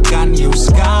jou, sy kan jou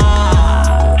skaat.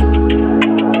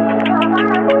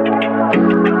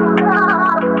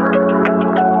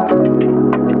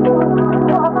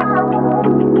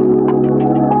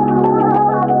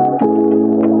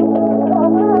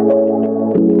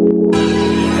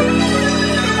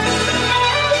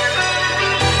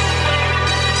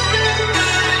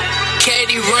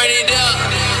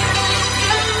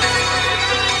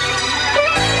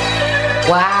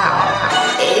 Wow,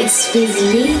 it's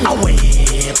Fizzy. Away,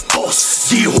 boss,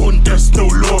 die hond is nou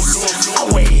los.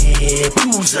 Away,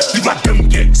 bruiser, die wat hem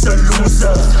gek's a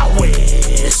loser. Away,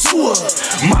 so,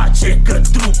 maar check a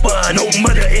trooper. Nou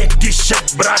midden ek die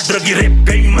shit, bra, druk die rap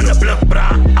game in a blik, bra.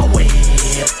 Away,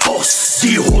 boss,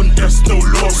 die hond is nou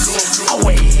los.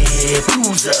 Away,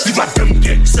 bruiser, die wat hem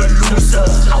gek's a loser.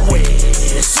 Away,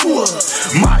 so,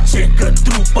 maar check a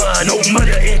trooper. Nou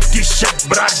midden ek die shit,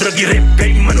 bra, druk die rap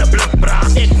game in a blik, bra.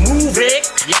 Ek move ek,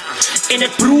 en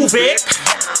ek prove ek.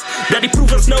 Dat die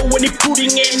proef is nou in die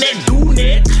pudding en ek doen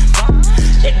ek.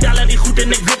 Ek dal aan die goed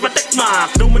en ek weet wat ek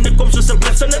maak. Nou men ek kom soos een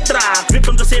blis in het draak. Weet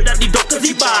om te sê dat die dokter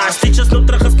die baas. Teachers nou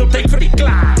terug is nou tyd vir die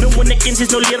klaar. Nou men ek in is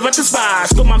nou leer wat is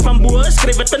baas. Kom aan van boos,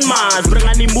 skryf het in maas. Bring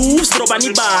aan die moves, drop aan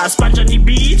die baas. Punch aan die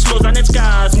beats, los aan het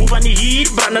skaas. Move aan die heat,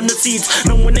 brand aan the seats.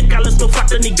 Nou moet ek alles nou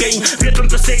vat in die game. Weet om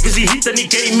te sê, is die heat in die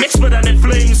game. Mix met aan het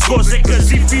flames, cause ek is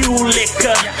die fuel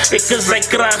lekker. Ek is like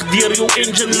kracht, dier jou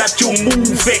engine, laat jou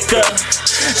move wekker.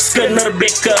 Skinner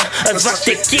bekker, is wat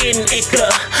ek ken ekke.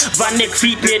 Wanneer ek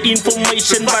feed net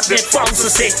information, wat net vals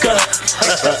is ekke.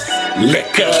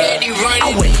 Lekker.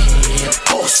 Away,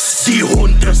 boss, die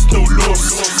hond is nou los.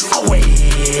 Away,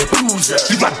 bruiser,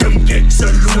 die wat hem keks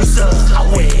een loser.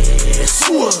 Away,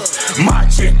 soer,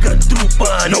 maat ek een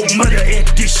trooper. Nou midden ek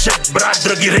die shit, bra,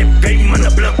 druk die rap game in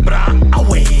een blik, bra.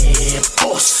 Away,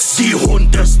 boss, die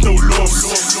hond is nou los.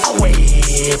 Away,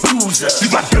 bruiser, die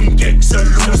wat hem keks een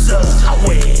loser.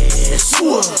 Away,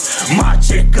 soer, maat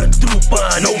ek een trooper.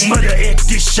 Nou midden ek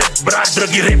die shit, bra,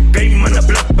 druk die rap game in een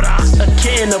blik, bra. A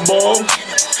cannibal,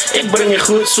 ek bring het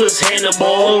goed soos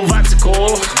Hannibal. Wat se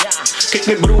kool? Kijk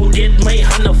my bro, dit my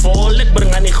handen vol. Ek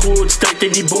bring aan die goed, straight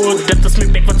in die boot. Dit is my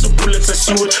bek wat so bullets a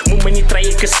shoot. Moet my nie try,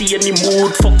 ek is hier in die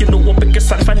mood. Fok jy nou op, ek is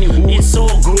aan van die hoed. It's so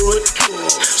good,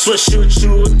 so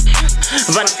shoot.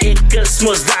 Want ek is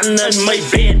mos dan in my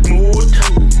bad mood.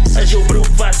 As jou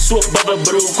broek wat so bubbe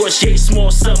broek. Cause jy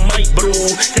smos in my bro.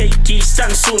 Kijk jy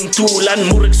staan soon toe. Lan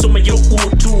moer ek so met jou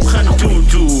oor toe. Gaan toe.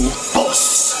 Boss.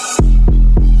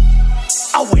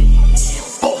 Away,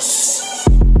 boss.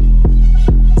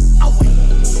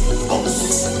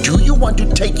 Do you want to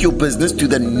take your business to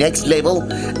the next level?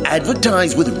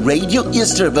 Advertise with Radio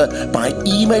East River by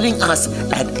emailing us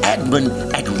at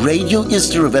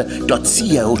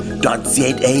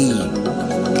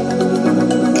admin@radioeastriver.co.za.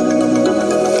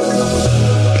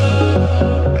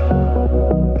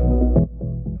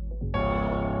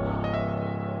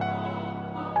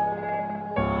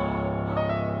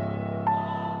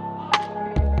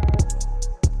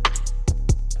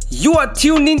 You are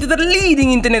tuned into the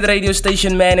leading internet radio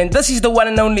station, man, and this is the one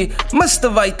and only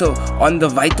Mr. Vital on The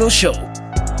Vital Show.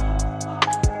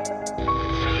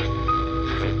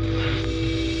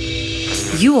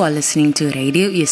 You are listening to Radio